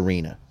indoor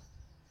arena.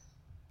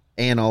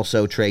 And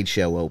also trade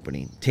show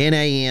opening. 10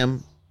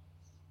 a.m.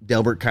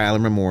 Delbert Kyler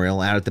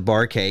Memorial out at the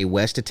Barquet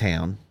west of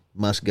town.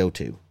 Must go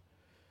to.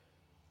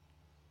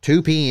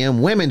 2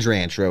 p.m. women's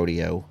ranch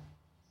rodeo.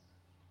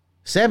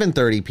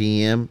 7:30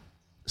 p.m.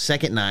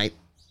 second night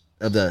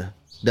of the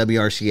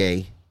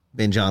WRCA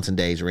Ben Johnson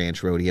Days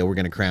Ranch Rodeo. We're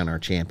going to crown our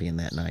champion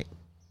that night.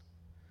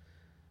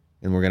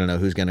 And we're going to know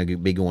who's going to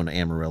be going to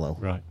Amarillo.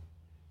 Right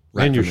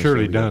and you're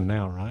surely done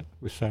now, right,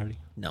 with Saturday?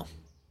 No.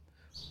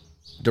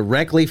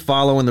 Directly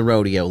following the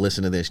rodeo,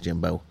 listen to this,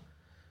 Jimbo.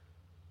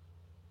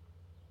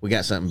 We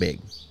got something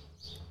big.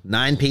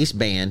 9-piece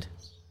band,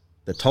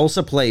 the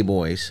Tulsa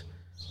Playboys,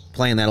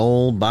 playing that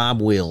old Bob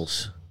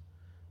Wills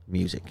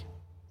music.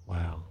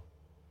 Wow.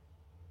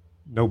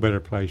 No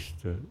better place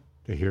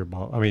to hear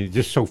Bob. I mean, it's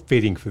just so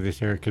fitting for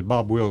this area because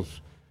Bob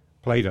Wills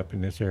played up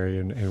in this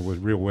area and was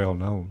real well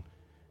known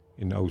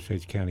in the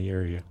Osage County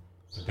area.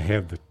 To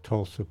have the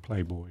Tulsa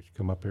Playboys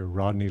come up here,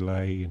 Rodney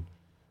Lay. And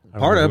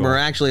part of them are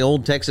actually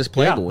old Texas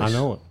Playboys.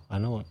 Yeah, I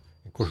know it.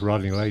 Of course,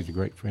 Rodney Lay is a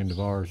great friend of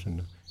ours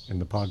in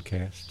the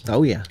podcast.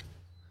 Oh, yeah.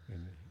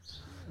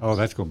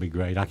 That's going to be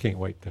great. I can't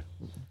wait to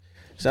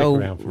So,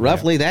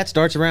 roughly, that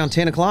starts around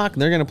 10 o'clock,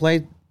 and they're going to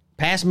play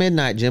past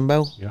midnight,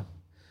 Jimbo. Yeah.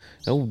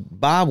 Oh,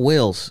 Bob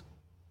Wills.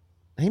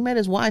 He met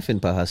his wife in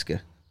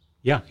Pawhuska.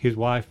 Yeah, his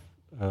wife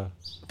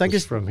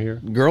was from here.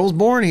 Girl's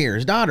born here,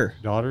 his daughter.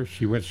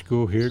 She went to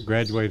school here,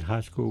 graduated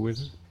high school with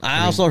her.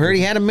 I also heard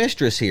he had a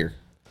mistress here.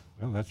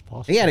 Well, that's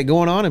possible. He had it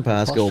going on in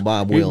Pawhuska,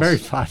 Bob Wills. He was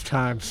married 5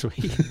 times, so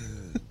he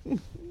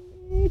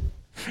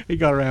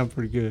got around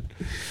pretty good.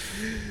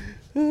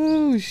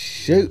 Oh,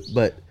 shoot.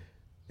 But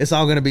it's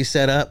all going to be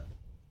set up.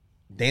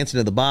 Dancing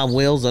to the Bob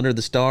Wills under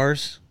the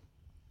stars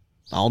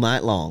all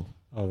night long.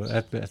 Oh,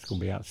 that's going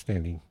to be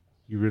outstanding.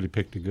 You really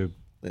picked a good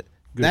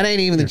that ain't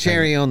even the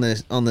cherry on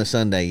the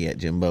Sunday yet,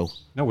 Jimbo.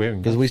 No, we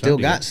haven't. Because we still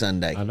got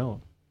Sunday. I know.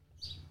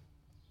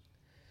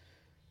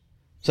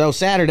 So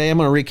Saturday, I'm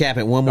going to recap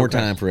it one more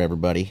time for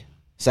everybody.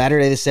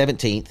 Saturday the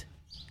 17th,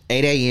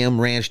 8 a.m.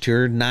 ranch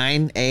tour,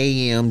 9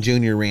 a.m.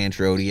 junior ranch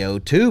rodeo,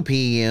 2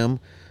 p.m.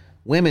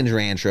 women's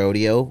ranch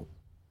rodeo.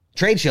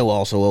 Trade show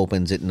also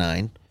opens at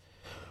 9.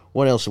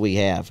 What else do we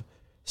have?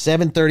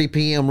 7:30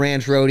 p.m.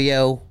 ranch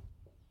rodeo.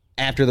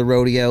 After the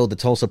rodeo, the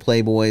Tulsa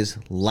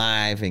Playboys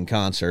live in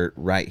concert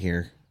right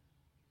here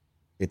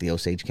at the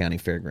Osage County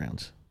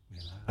Fairgrounds.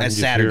 That's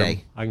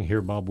Saturday. I can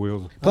hear Bob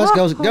Wills. Plus,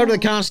 go to the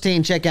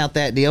Constantine, check out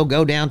that deal.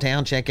 Go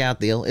downtown, check out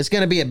the deal. It's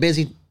going to be a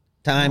busy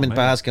time in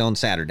Pawhuska on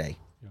Saturday.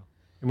 Yeah.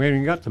 And we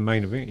haven't even got the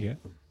main event yet.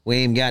 We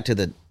ain't got to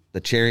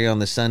the cherry on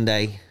the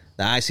Sunday,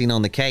 the icing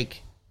on the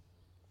cake.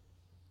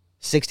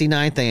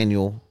 69th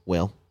annual.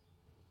 Well,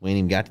 we ain't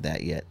even got to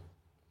that yet.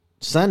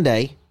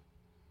 Sunday,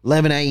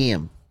 11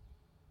 a.m.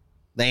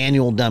 The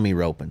annual dummy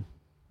roping.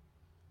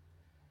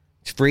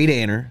 It's free to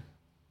enter.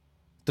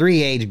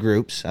 3 age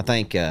groups. I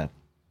think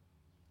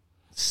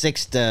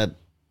 6 to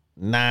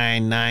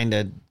 9, 9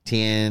 to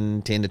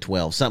 10, 10 to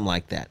 12, something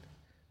like that.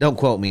 Don't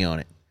quote me on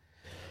it.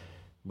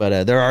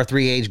 But there are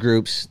 3 age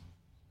groups.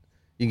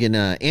 You can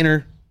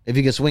enter. If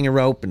you can swing a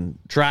rope and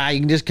try,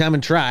 you can just come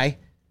and try.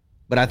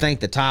 But I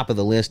think the top of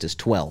the list is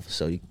 12,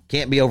 so you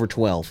can't be over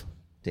 12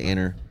 to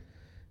enter.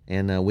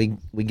 And we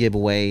give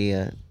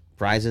away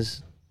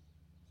prizes,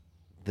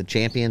 the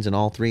champions in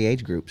all 3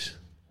 age groups.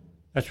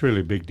 That's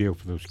really a big deal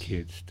for those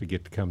kids to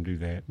get to come do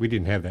that. We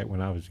didn't have that when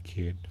I was a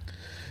kid.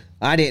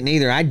 I didn't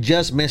either. I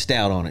just missed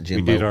out on it,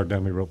 Jimbo. We did our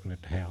dummy roping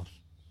at the house.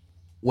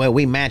 Well,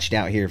 we matched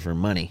out here for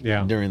money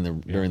during the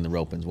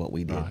ropings, what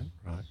we did.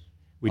 Right.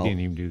 We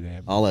didn't even do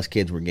that. All us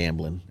kids were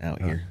gambling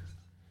out here.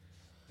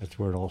 That's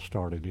where it all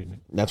started, isn't it?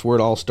 That's where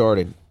it all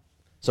started.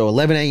 So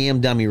 11 a.m.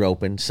 dummy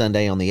roping,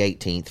 Sunday on the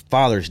 18th,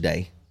 Father's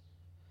Day.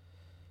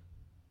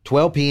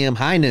 12 p.m.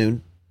 high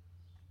noon,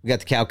 we got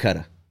the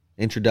Calcutta.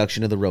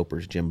 Introduction of the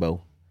ropers,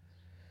 Jimbo.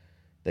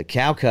 the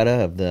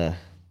Calcutta of the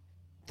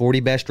 40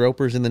 best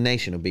ropers in the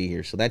nation will be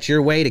here. So that's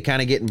your way to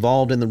kind of get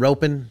involved in the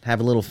roping, have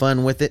a little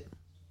fun with it.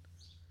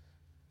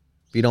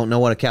 If you don't know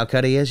what a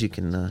Calcutta is, you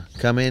can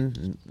come in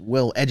and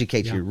we'll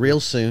educate you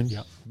real soon.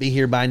 Yep. Be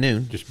here by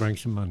noon. Just bring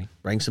some money.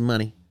 Bring some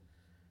money.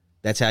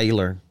 That's how you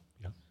learn.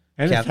 Yeah.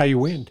 And that's how you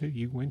win, too.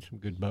 You win some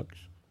good bucks.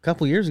 A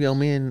couple years ago,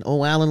 me and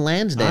old Alan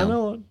Lansdowne, I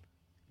know it.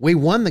 we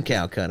won the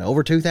Calcutta,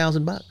 over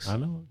 $2,000. I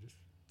know. Just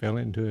fell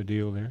into a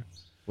deal there.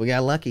 We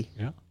got lucky.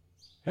 Yeah.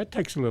 That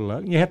takes a little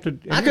luck. You have to.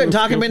 I couldn't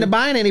talk him into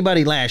buying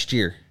anybody last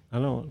year. I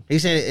know. He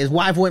said his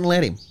wife wouldn't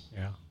let him.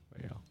 Yeah.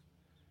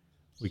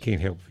 We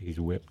can't help if he's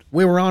whipped.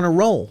 We were on a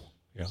roll.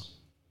 Yeah.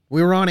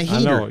 We were on a heater.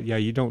 I know. Yeah,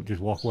 you don't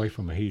just walk away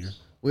from a heater.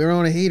 We were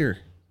on a heater.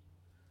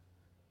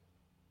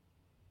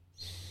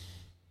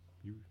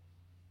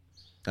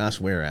 I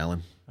swear,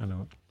 Alan. I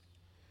know.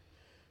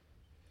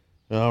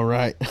 All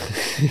right.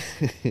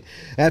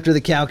 After the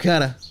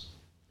Calcutta,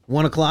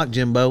 1 o'clock,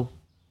 Jimbo,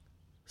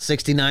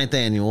 69th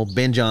annual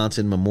Ben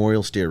Johnson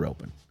Memorial Steer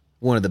Roping.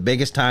 One of the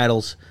biggest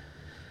titles.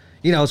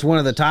 You know, it's one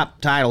of the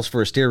top titles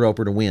for a steer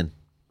roper to win.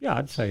 Yeah,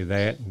 I'd say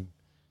that. And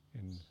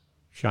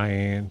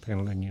Cheyenne,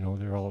 Pendleton, you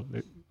know,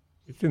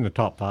 it's in the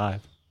top 5,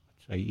 I'd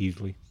say,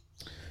 easily.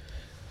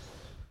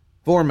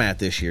 Format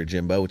this year,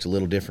 Jimbo, it's a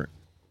little different.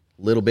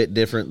 A little bit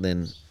different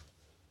than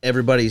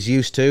everybody's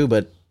used to,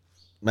 but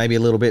maybe a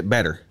little bit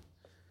better.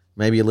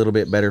 Maybe a little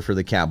bit better for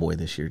the Cowboy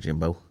this year,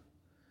 Jimbo.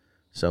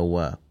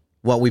 So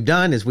what we've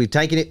done is we've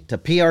taken it to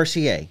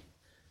PRCA,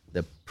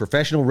 the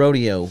Professional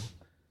Rodeo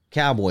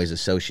Cowboys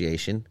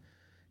Association.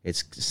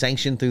 It's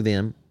sanctioned through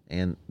them,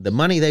 and the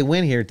money they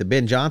win here at the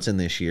Ben Johnson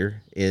this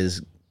year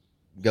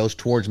goes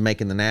towards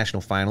making the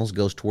national finals,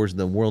 goes towards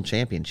the world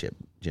championship,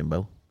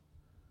 Jimbo.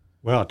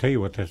 Well, I'll tell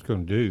you what that's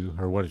going to do,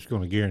 or what it's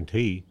going to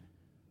guarantee.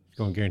 It's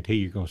going to guarantee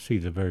you're going to see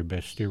the very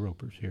best steer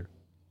ropers here.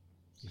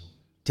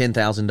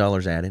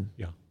 $10,000 added.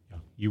 Yeah.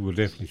 You will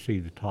definitely see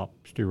the top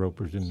steer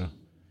ropers in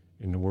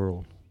the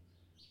world,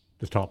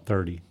 the top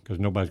 30, because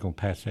nobody's going to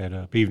pass that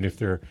up. Even if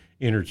they're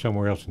entered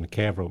somewhere else in the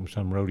calf roping,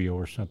 some rodeo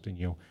or something,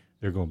 you know,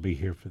 they're going to be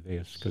here for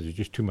this because there's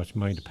just too much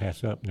money to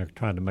pass up, and they're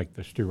trying to make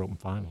the steer roping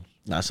finals.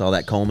 I saw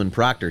that Coleman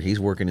Proctor.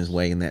 He's working his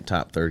way in that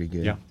top 30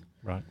 good. Yeah,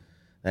 right.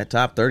 That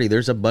top 30,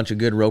 there's a bunch of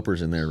good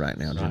ropers in there right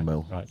now,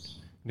 Jimbo. Right.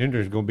 And then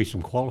there's going to be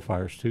some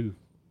qualifiers, too,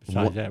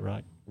 besides that,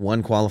 right?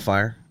 One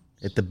qualifier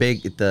at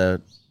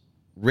the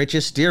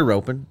richest steer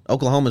roping,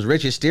 Oklahoma's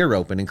richest steer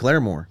roping in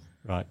Claremore.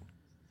 Right.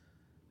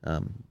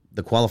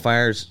 The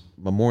qualifiers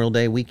Memorial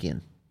Day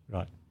weekend.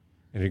 Right.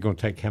 And they're going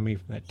to take how many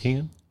from that,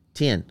 10?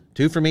 10.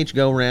 2 from each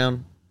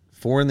go-round,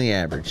 4 in the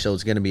average. So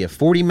it's going to be a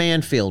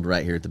 40-man field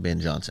right here at the Ben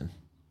Johnson.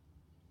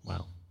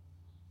 Wow.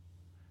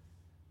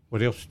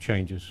 What else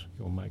changes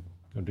you'll make?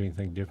 Going to do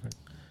anything different?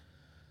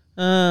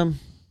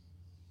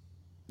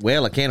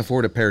 Well, I can't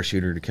afford a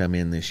parachuter to come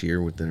in this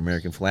year with the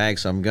American flag,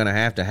 so I'm going to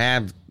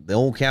have the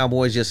old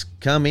Cowboys just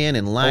come in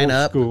and line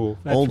up. School.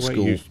 That's old the way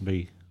school. It used to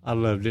be. I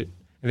loved it.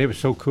 And it was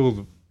so cool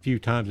the few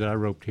times that I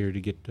roped here to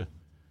get to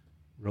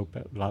lope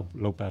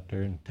out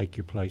there and take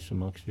your place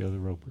amongst the other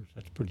ropers.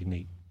 That's pretty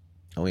neat.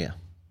 Oh, yeah.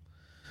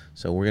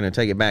 So we're going to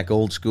take it back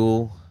old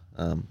school.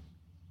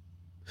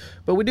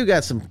 But we do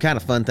got some kind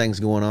of fun things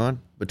going on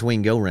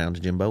between go-rounds,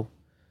 Jimbo.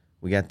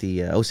 We got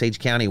the Osage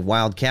County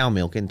Wild Cow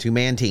Milking,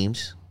 2-man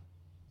teams.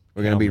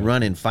 We're going to be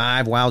running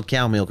 5 wild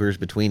cow milkers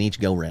between each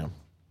go-round.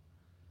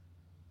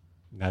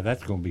 Now,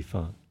 that's going to be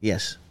fun.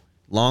 Yes.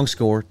 Long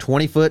score,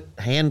 20-foot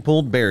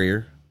hand-pulled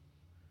barrier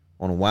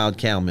on a wild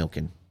cow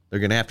milking. They're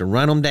going to have to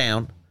run them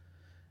down,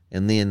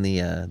 and then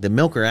the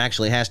milker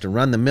actually has to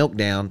run the milk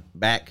down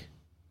back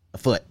a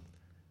foot.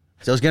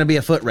 So it's going to be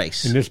a foot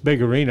race. In this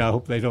big arena, I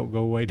hope they don't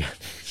go way down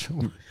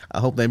there. I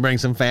hope they bring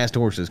some fast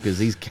horses because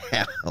these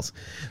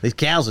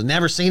cows have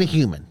never seen a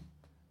human.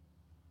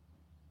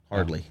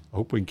 Hardly. I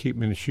hope we can keep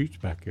them in the chutes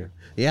back here.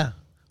 Yeah.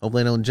 Hope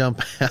they don't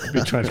jump out. They'll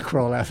be trying to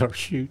crawl out our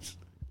chutes.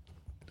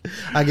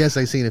 I guess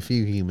I've seen a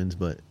few humans,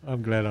 but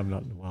I'm glad I'm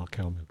not in the wild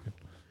cow milking.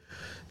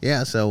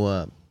 Yeah,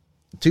 so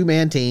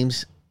 2-man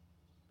teams.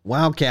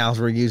 Wild cows,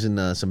 we're using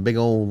some big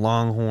old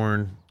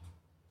longhorn,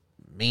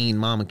 mean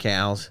mama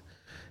cows.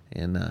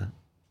 And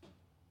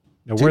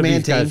now, where are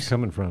these guys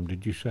coming from,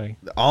 did you say?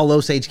 All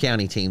Osage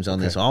County teams on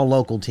this, all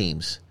local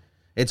teams.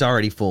 It's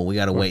already full. We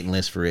got a waiting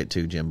list for it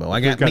too, Jimbo.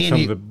 I got me and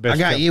you. I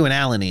got you and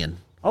Alan in.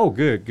 Oh,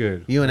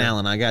 good. You and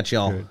Alan, I got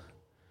y'all. Good.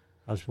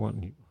 I was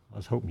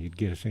hoping you'd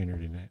get us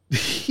entered in that.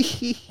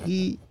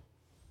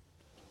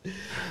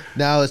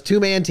 No, it's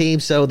 2-man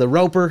teams. So the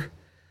roper,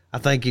 I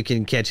think you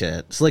can catch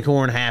a slick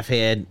horn, half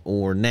head,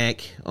 or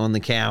neck on the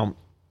cow.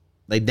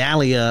 They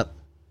dally up.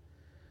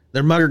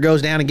 Their mugger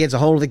goes down and gets a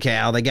hold of the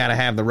cow. They got to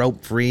have the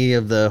rope free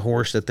of the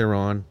horse that they're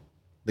on.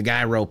 The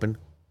guy roping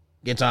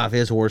gets off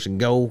his horse and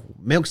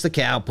milks the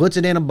cow, puts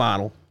it in a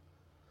bottle,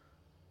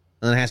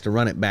 and then has to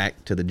run it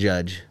back to the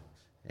judge.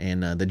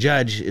 And the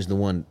judge is the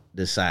one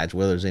decides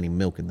whether there's any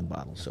milk in the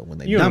bottle. So when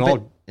they dump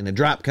it and the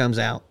drop comes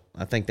out,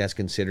 I think that's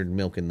considered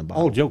milk in the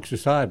bottle. All jokes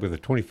aside, with a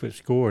 20-foot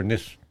score in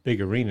this big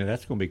arena,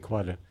 that's going to be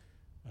quite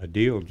a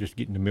deal, just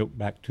getting the milk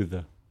back to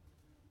the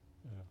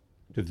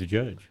to the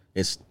judge.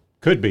 It's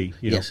Could be,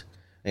 you know. yes,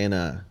 and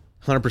 100%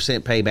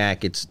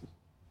 payback. It's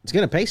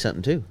going to pay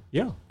something too.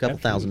 Yeah, a couple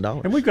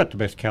 $1,000. And we've got the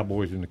best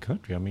cowboys in the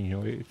country. I mean, you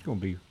know, it's going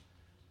to be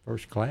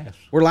first class.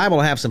 We're liable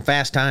to have some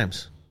fast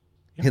times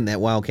in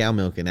that wild cow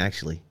milking.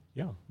 Actually,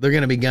 yeah, they're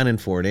going to be gunning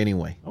for it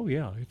anyway. Oh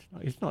yeah,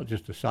 it's not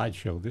just a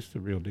sideshow. This is the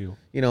real deal.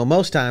 You know,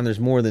 most time there's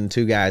more than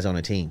 2 guys on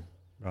a team.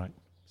 Right.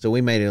 So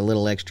we made it a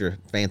little extra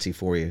fancy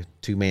for you,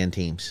 2-man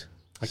teams.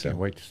 I can't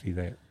wait to see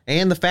that.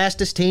 And the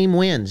fastest team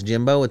wins,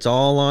 Jimbo. It's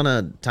all on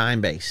a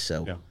time base.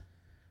 So Yeah.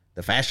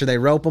 the faster they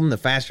rope them, the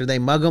faster they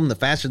mug them, the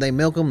faster they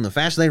milk them, the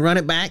faster they run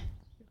it back,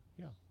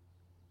 Yeah.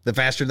 the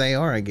faster they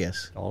are, I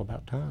guess. It's all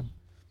about time.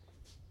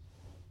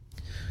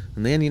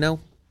 And then, you know,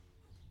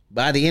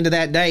 by the end of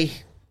that day,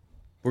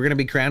 we're going to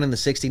be crowning the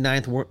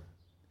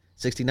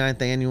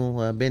 69th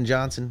annual Ben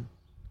Johnson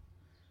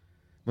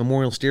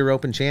Memorial Steer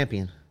Roping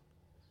Champion.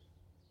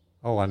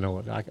 Oh, I know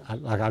it.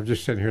 I was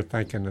just sitting here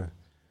thinking of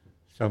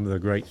some of the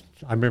greats.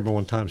 I remember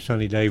one time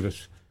Sonny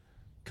Davis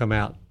come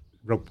out,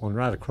 roped one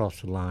right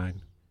across the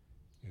line.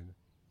 And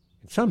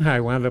somehow he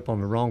wound up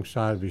on the wrong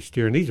side of his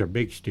steer. And these are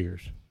big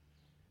steers.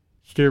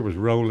 Steer was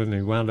rolling, and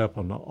he wound up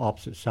on the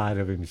opposite side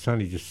of him. And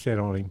Sonny just sat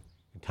on him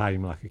and tied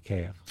him like a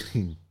calf.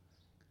 and,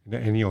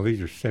 you know, these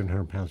are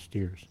 700-pound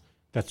steers.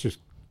 That's just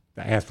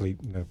the athlete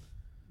and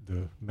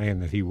the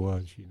man that he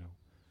was, you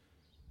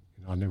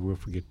know. I never will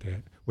forget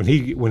that.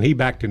 When he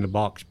backed in the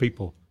box,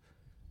 people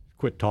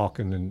quit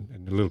talking,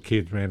 and the little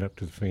kids ran up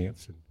to the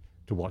fence and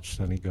to watch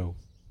Sonny go.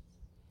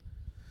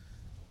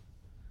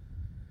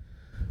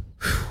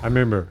 I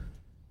remember,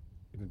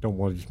 I don't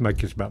want to just make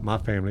this about my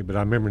family, but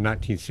I remember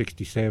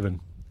 1967,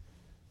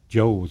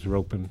 Joe was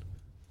roping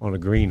on a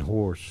green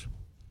horse,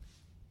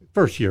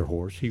 first-year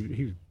horse.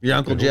 He Your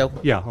Uncle Joe?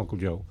 Yeah, Uncle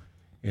Joe.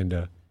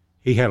 And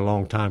he had a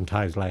long time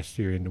tie his last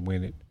year in to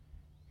win it.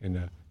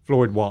 And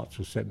Floyd Watts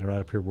was sitting right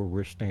up here where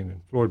we're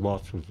standing. Floyd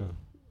Watts was a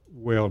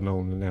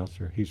well-known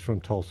announcer. He's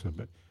from Tulsa,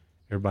 but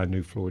everybody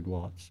knew Floyd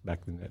Watts back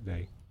in that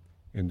day.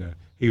 And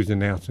he was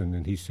announcing,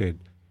 and he said,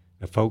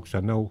 "Now, folks, I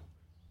know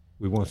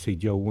we want to see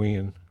Joe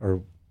win,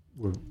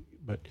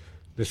 but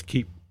let's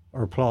keep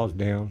our applause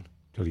down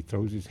till he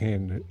throws his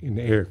hand in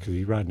the air because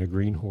he's riding a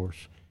green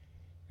horse."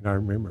 And I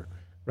remember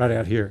right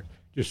out here,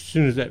 just as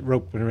soon as that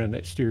rope went around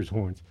that steer's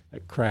horns,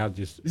 that crowd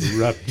just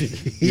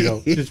erupted, you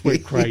know, just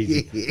went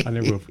crazy. I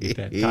never will forget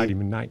that. Tied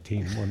him in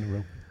 19 and won the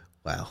rope.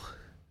 Wow.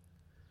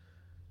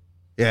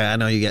 Yeah, I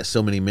know you got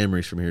so many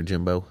memories from here,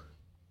 Jimbo.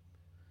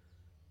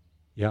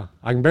 Yeah,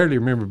 I can barely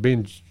remember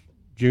Ben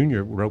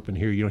Jr. roping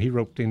here. You know, he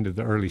roped into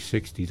the early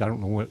 60s. I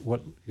don't know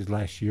what his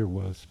last year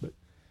was, but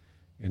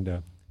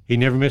he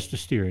never missed a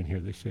steer in here,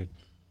 they said.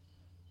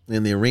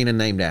 In the arena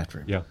named after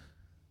him. Yeah.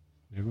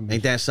 Never missed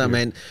Ain't that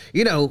something? And,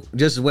 you know,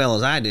 just as well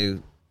as I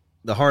do,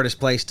 the hardest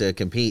place to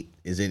compete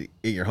is at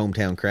your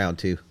hometown crowd,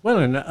 too. Well,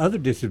 and the other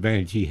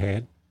disadvantage he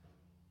had,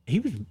 he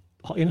was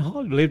in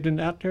Hollywood, lived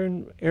out there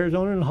in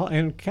Arizona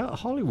and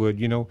Hollywood,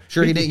 you know.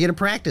 Sure, he didn't get to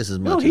practice as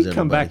much as he'd everybody.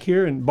 come back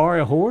here and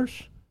borrow a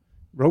horse,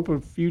 rope a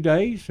few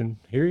days, and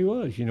here he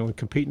was, you know,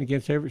 competing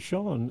against Everett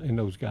Shaw and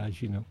those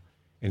guys, you know.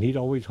 And he'd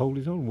always hold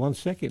his own. 1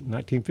 second in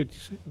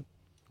 1957.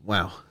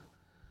 Wow.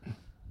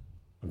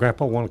 My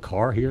grandpa won a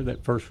car here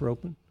that first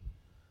roping.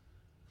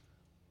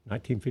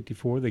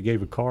 1954, they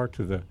gave a car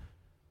to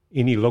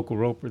any local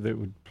roper that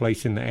would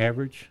place in the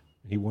average.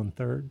 He won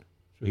third,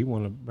 so he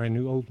won a brand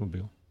new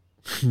Oldsmobile.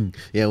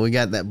 Yeah, we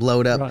got that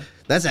blowed up. Right.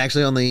 That's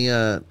actually on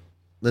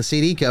the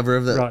CD cover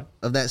of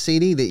of that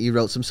CD that you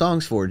wrote some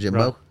songs for,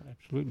 Jimbo. Right.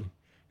 Absolutely.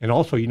 And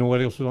also, you know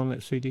what else was on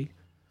that CD?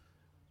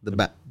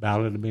 The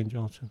Ballad of Ben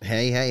Johnson.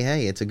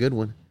 Hey, it's a good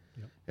one.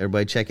 Yep.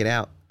 Everybody check it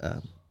out.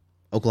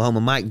 Oklahoma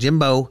Mike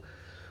Jimbo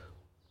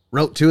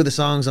wrote 2 of the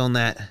songs on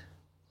that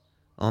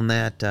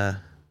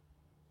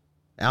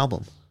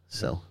album.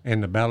 So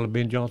and the Ballad of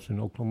Ben Johnson,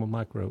 Oklahoma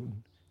Mike wrote.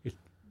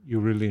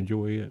 You'll really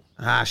enjoy it.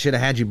 I should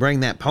have had you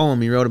bring that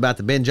poem you wrote about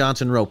the Ben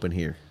Johnson roping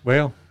here.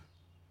 Well,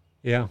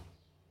 yeah.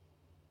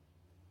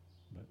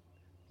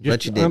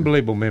 But you didn't.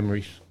 Unbelievable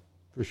memories,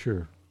 for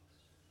sure.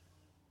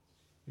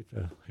 It's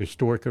a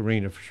historic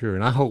arena, for sure.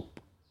 And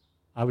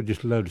I would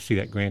just love to see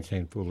that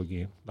grandstand full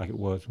again, like it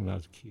was when I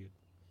was a kid.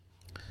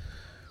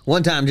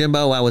 One time,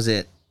 Jimbo, I was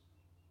at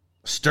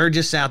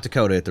Sturgis, South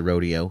Dakota at the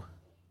rodeo.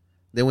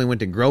 Then we went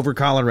to Grover,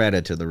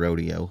 Colorado to the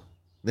rodeo.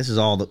 This is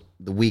all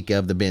the week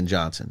of the Ben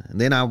Johnson.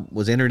 And then I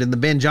was entered in the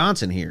Ben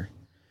Johnson here.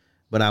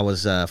 But I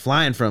was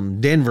flying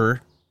from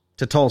Denver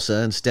to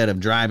Tulsa instead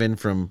of driving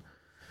from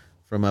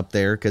up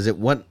there because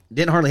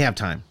didn't hardly have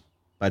time.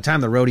 By the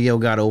time the rodeo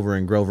got over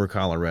in Grover,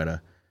 Colorado,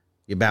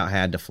 you about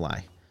had to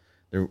fly.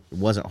 There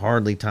wasn't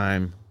hardly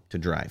time to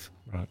drive.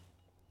 Right.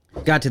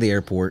 Got to the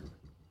airport.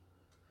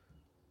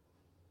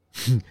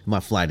 My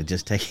flight had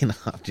just taken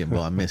off,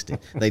 Jimbo. I missed it.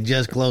 They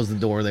just closed the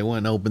door. They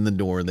wouldn't open the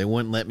door. They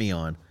wouldn't let me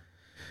on.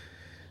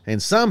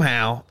 And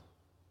somehow,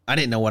 I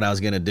didn't know what I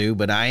was going to do,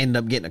 but I ended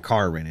up getting a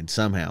car rented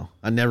somehow.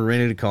 I never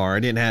rented a car. I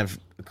didn't have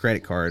a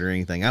credit card or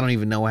anything. I don't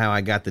even know how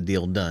I got the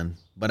deal done,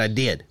 but I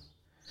did.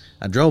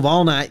 I drove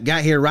all night,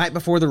 got here right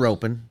before the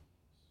roping,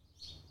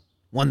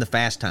 won the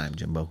fast time,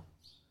 Jimbo.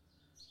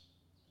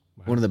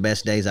 One of the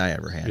best days I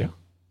ever had. Yeah,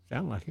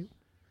 sound like it.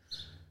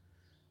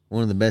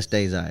 One of the best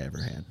days I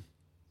ever had.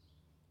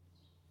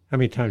 How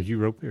many times you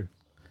rope here?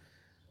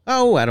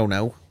 Oh, I don't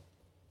know.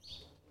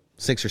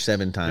 6 or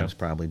 7 times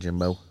probably,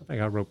 Jimbo. I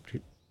think I roped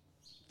it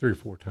 3 or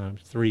 4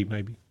 times. 3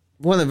 maybe.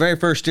 One of the very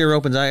first steer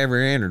opens I ever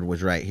entered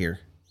was right here.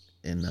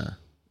 And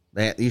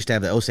they used to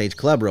have the Osage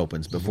Club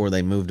opens before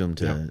they moved them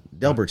to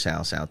Delbert's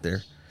house out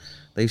there.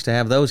 They used to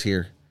have those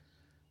here.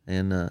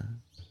 And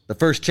the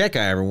first check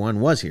I ever won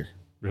was here.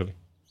 Really?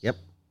 Yep.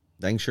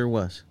 Dang sure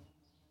was.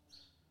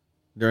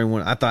 During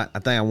one, I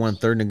think I won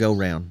third in a go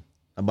round.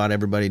 I bought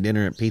everybody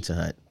dinner at Pizza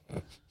Hut.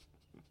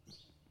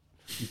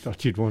 You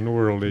thought you'd won the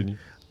world, didn't you?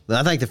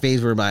 I think the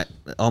fees were about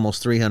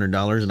almost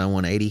 $300, and I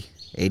won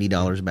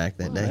 $80 back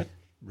that day. That's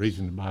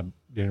reason to buy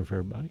dinner for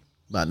everybody.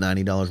 About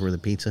 $90 worth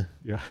of pizza.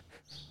 Yeah.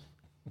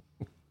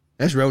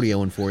 That's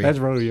rodeoing for you. That's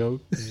rodeo.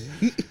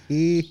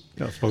 You're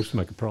not supposed to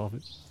make a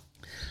profit.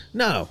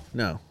 No.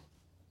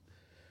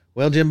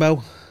 Well,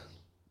 Jimbo,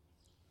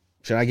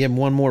 should I give him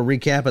one more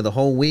recap of the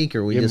whole week, or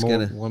are we just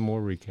going to... One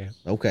more recap.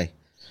 Okay.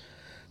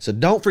 So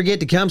don't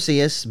forget to come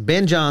see us.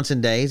 Ben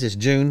Johnson Days. It's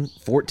June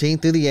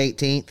 14th through the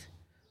 18th.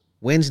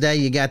 Wednesday,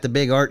 you got the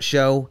big art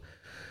show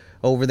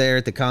over there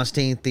at the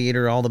Constantine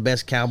Theater. All the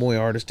best cowboy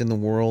artists in the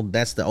world.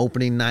 That's the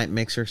opening night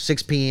mixer,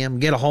 6 p.m.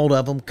 Get a hold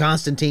of them.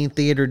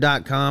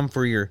 ConstantineTheater.com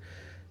for your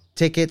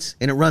tickets.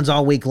 And it runs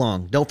all week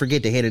long. Don't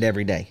forget to hit it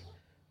every day.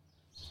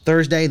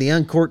 Thursday, the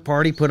Uncorked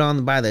Party put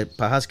on by the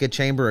Pawhuska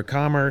Chamber of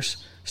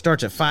Commerce.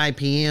 Starts at 5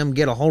 p.m.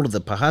 Get a hold of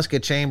the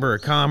Pawhuska Chamber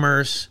of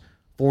Commerce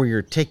for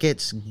your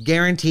tickets.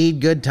 Guaranteed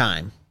good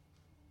time.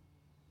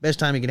 Best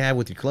time you can have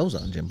with your clothes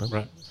on, Jimbo.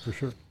 Right, for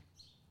sure.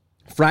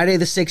 Friday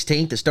the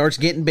 16th, it starts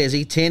getting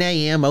busy. 10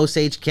 a.m.,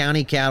 Osage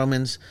County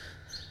Cattlemen's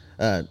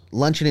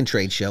Luncheon and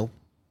Trade Show.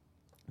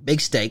 Big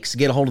stakes.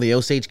 Get a hold of the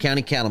Osage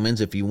County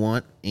Cattlemen's if you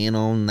want in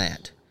on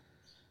that.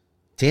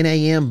 10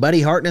 a.m.,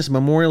 Buddy Hartness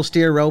Memorial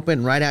Steer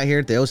Roping right out here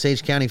at the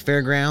Osage County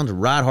Fairgrounds.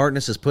 Rod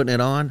Hartness is putting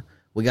it on.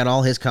 We got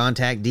all his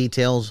contact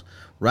details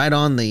right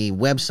on the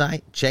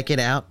website. Check it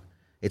out.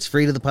 It's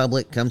free to the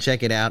public. Come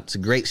check it out. It's a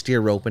great steer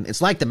roping.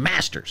 It's like the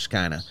Masters,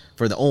 kind of,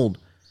 for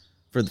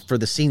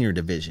the senior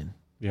division.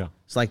 Yeah.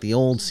 It's like the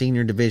old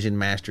senior division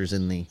Masters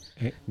in the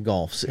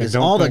golf. It's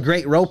all the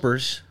great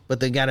ropers, but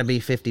they got to be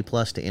 50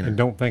 plus to enter. And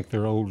don't think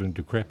they're old and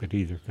decrepit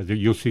either, because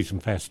you'll see some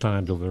fast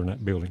times over there in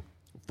that building.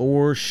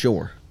 For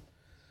sure.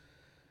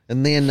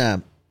 And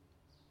then,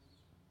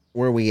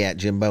 where are we at,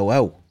 Jimbo?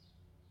 Oh,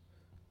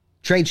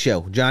 trade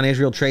show. John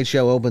Israel Trade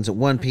Show opens at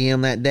 1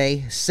 p.m. that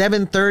day.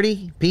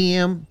 7:30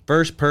 p.m.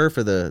 First perf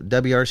for the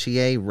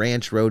WRCA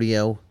Ranch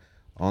Rodeo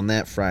on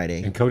that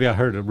Friday. And Cody, I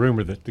heard a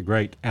rumor that the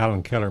great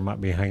Alan Keller might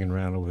be hanging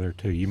around over there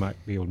too. You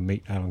might be able to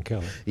meet Alan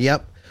Keller.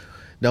 Yep.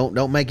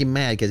 Don't make him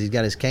mad because he's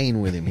got his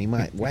cane with him. He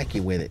might whack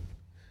you with it.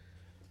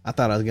 I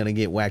thought I was going to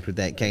get whacked with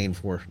that cane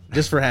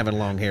just for having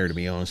long hair, to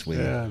be honest with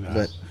you. No.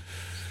 But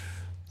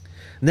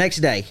next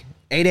day,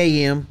 8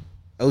 a.m.,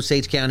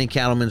 Osage County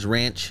Cattlemen's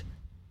Ranch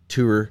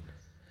Tour.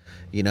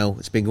 You know,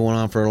 it's been going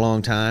on for a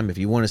long time. If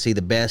you want to see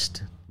the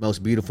best,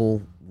 most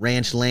beautiful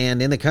ranch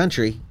land in the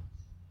country,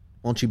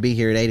 won't you be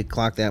here at 8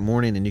 o'clock that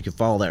morning, and you can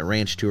follow that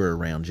ranch tour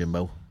around,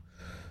 Jimbo.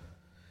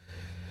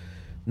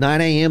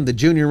 9 a.m., the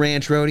Junior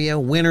Ranch Rodeo.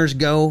 Winners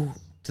go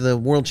to the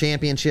World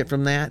Championship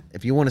from that.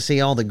 If you want to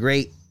see all the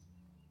great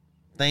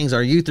things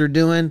our youth are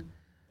doing,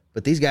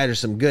 but these guys are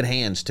some good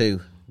hands,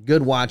 too.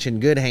 Good watching,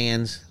 good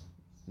hands.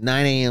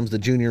 9 a.m. is the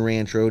Junior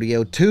Ranch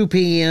Rodeo. 2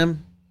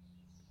 p.m.,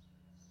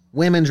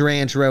 Women's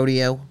Ranch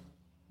Rodeo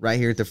right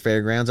here at the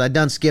fairgrounds. I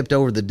done skipped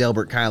over the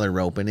Delbert Kyler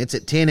roping. It's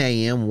at 10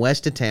 a.m.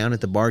 west of town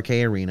at the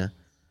Barkay Arena.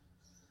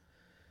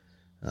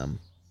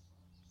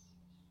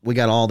 We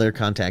got all their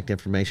contact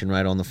information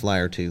right on the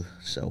flyer, too.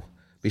 So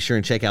be sure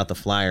and check out the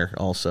flyer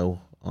also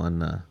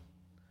on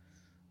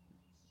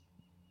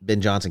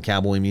Ben Johnson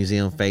Cowboy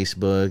Museum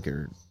Facebook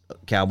or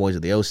Cowboys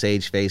of the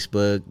Osage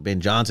Facebook,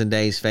 Ben Johnson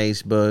Days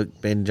Facebook,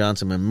 Ben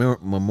Johnson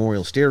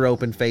Memorial Steer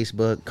Open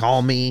Facebook.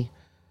 Call me.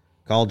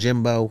 Call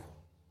Jimbo.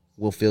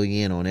 We'll fill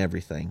you in on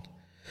everything.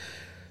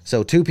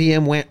 So 2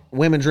 p.m.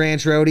 Women's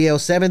Ranch Rodeo.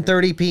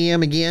 7:30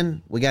 p.m.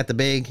 again. We got the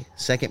big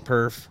second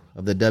perf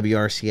of the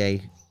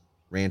WRCA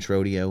Ranch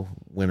Rodeo.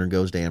 Winner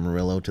goes to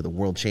Amarillo to the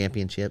World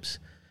Championships.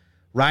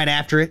 Right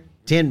after it,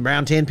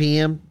 around 10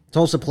 p.m.,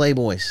 Tulsa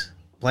Playboys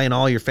playing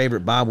all your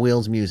favorite Bob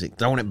Wills music,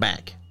 throwing it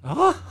back.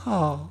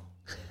 Oh.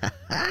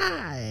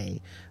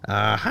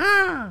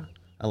 Aha.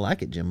 I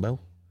like it, Jimbo.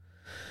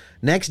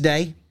 Next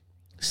day,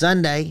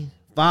 Sunday,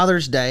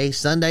 Father's Day,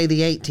 Sunday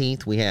the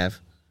 18th, we have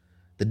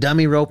the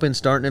dummy roping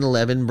starting at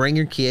 11. Bring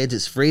your kids.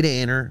 It's free to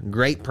enter.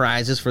 Great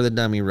prizes for the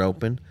dummy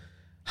roping.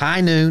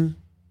 High noon,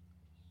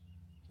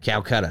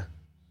 Calcutta.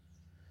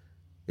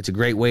 It's a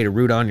great way to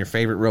root on your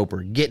favorite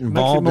roper. Get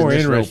involved in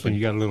this roping.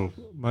 You got a little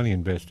money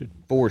invested.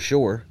 For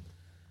sure.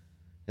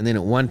 And then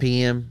at 1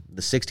 p.m.,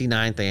 the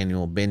 69th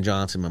annual Ben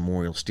Johnson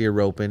Memorial Steer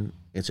Roping.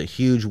 It's a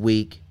huge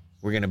week.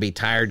 We're going to be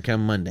tired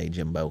come Monday,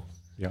 Jimbo.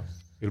 Yeah,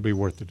 it'll be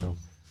worth it, though.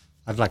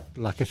 I'd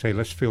like I say,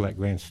 let's fill that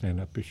grandstand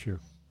up this year.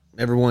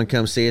 Everyone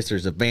come see us.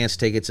 There's advance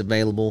tickets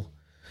available.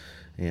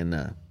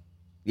 And,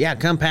 yeah,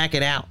 come pack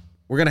it out.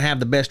 We're going to have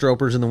the best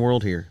ropers in the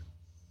world here.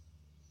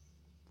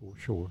 For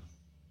sure.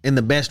 In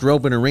the best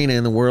roping arena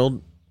in the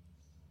world.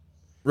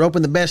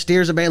 Roping the best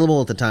steers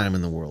available at the time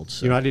in the world.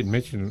 So. You know, I didn't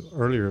mention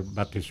earlier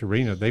about this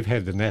arena. They've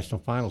had the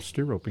national final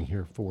steer roping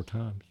here 4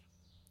 times.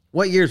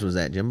 What years was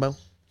that, Jimbo?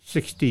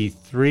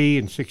 63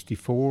 and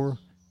 64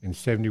 and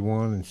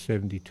 71 and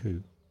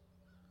 72.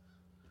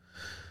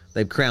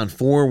 They've crowned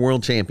 4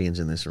 world champions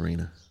in this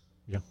arena.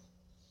 Yeah.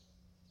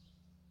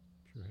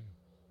 Sure have.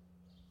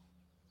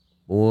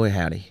 Boy,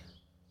 howdy.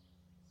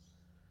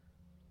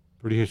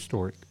 Pretty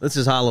historic. This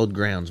is hallowed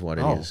grounds, what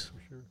it is.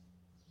 For sure.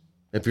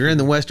 If you're in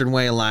the Western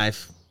way of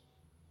life,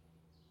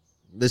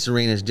 this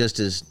arena is just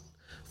as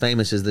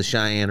famous as the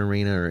Cheyenne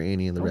Arena or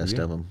any of the rest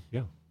of them.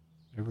 Yeah,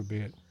 every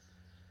bit.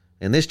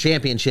 And this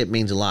championship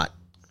means a lot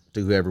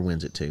to whoever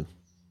wins it, too.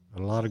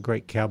 A lot of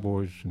great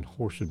cowboys and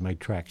horses made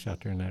tracks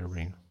out there in that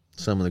arena.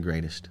 Some of the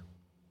greatest.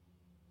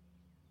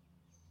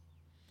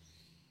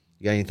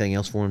 You got anything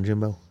else for him,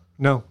 Jimbo?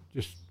 No,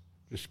 just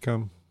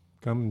come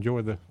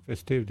enjoy the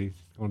festivities.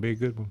 It's going to be a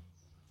good one.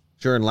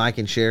 Sure, and like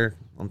and share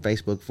on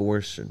Facebook for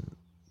us. And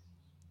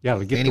yeah,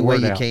 get any the way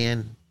word you out.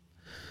 can.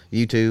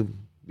 YouTube,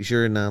 be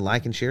sure and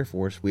like and share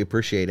for us. We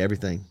appreciate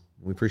everything.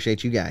 We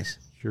appreciate you guys.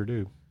 Sure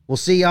do. We'll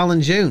see y'all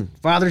in June.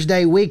 Father's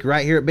Day week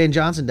right here at Ben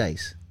Johnson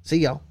Days. See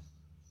y'all.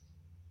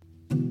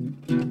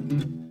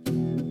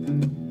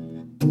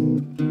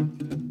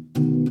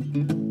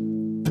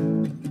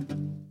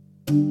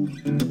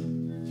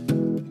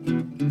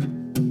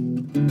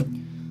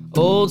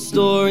 Old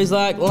stories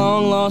like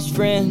long lost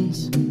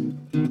friends,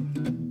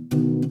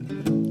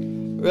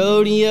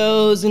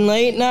 rodeos and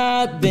late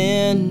night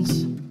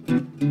bends,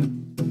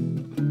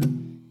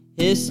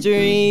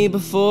 history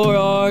before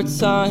our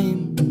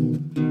time,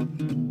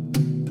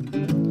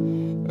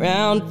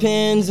 round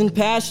pens and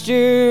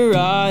pasture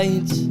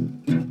rides,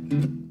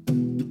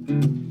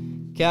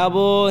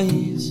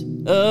 cowboys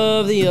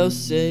of the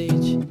Osage.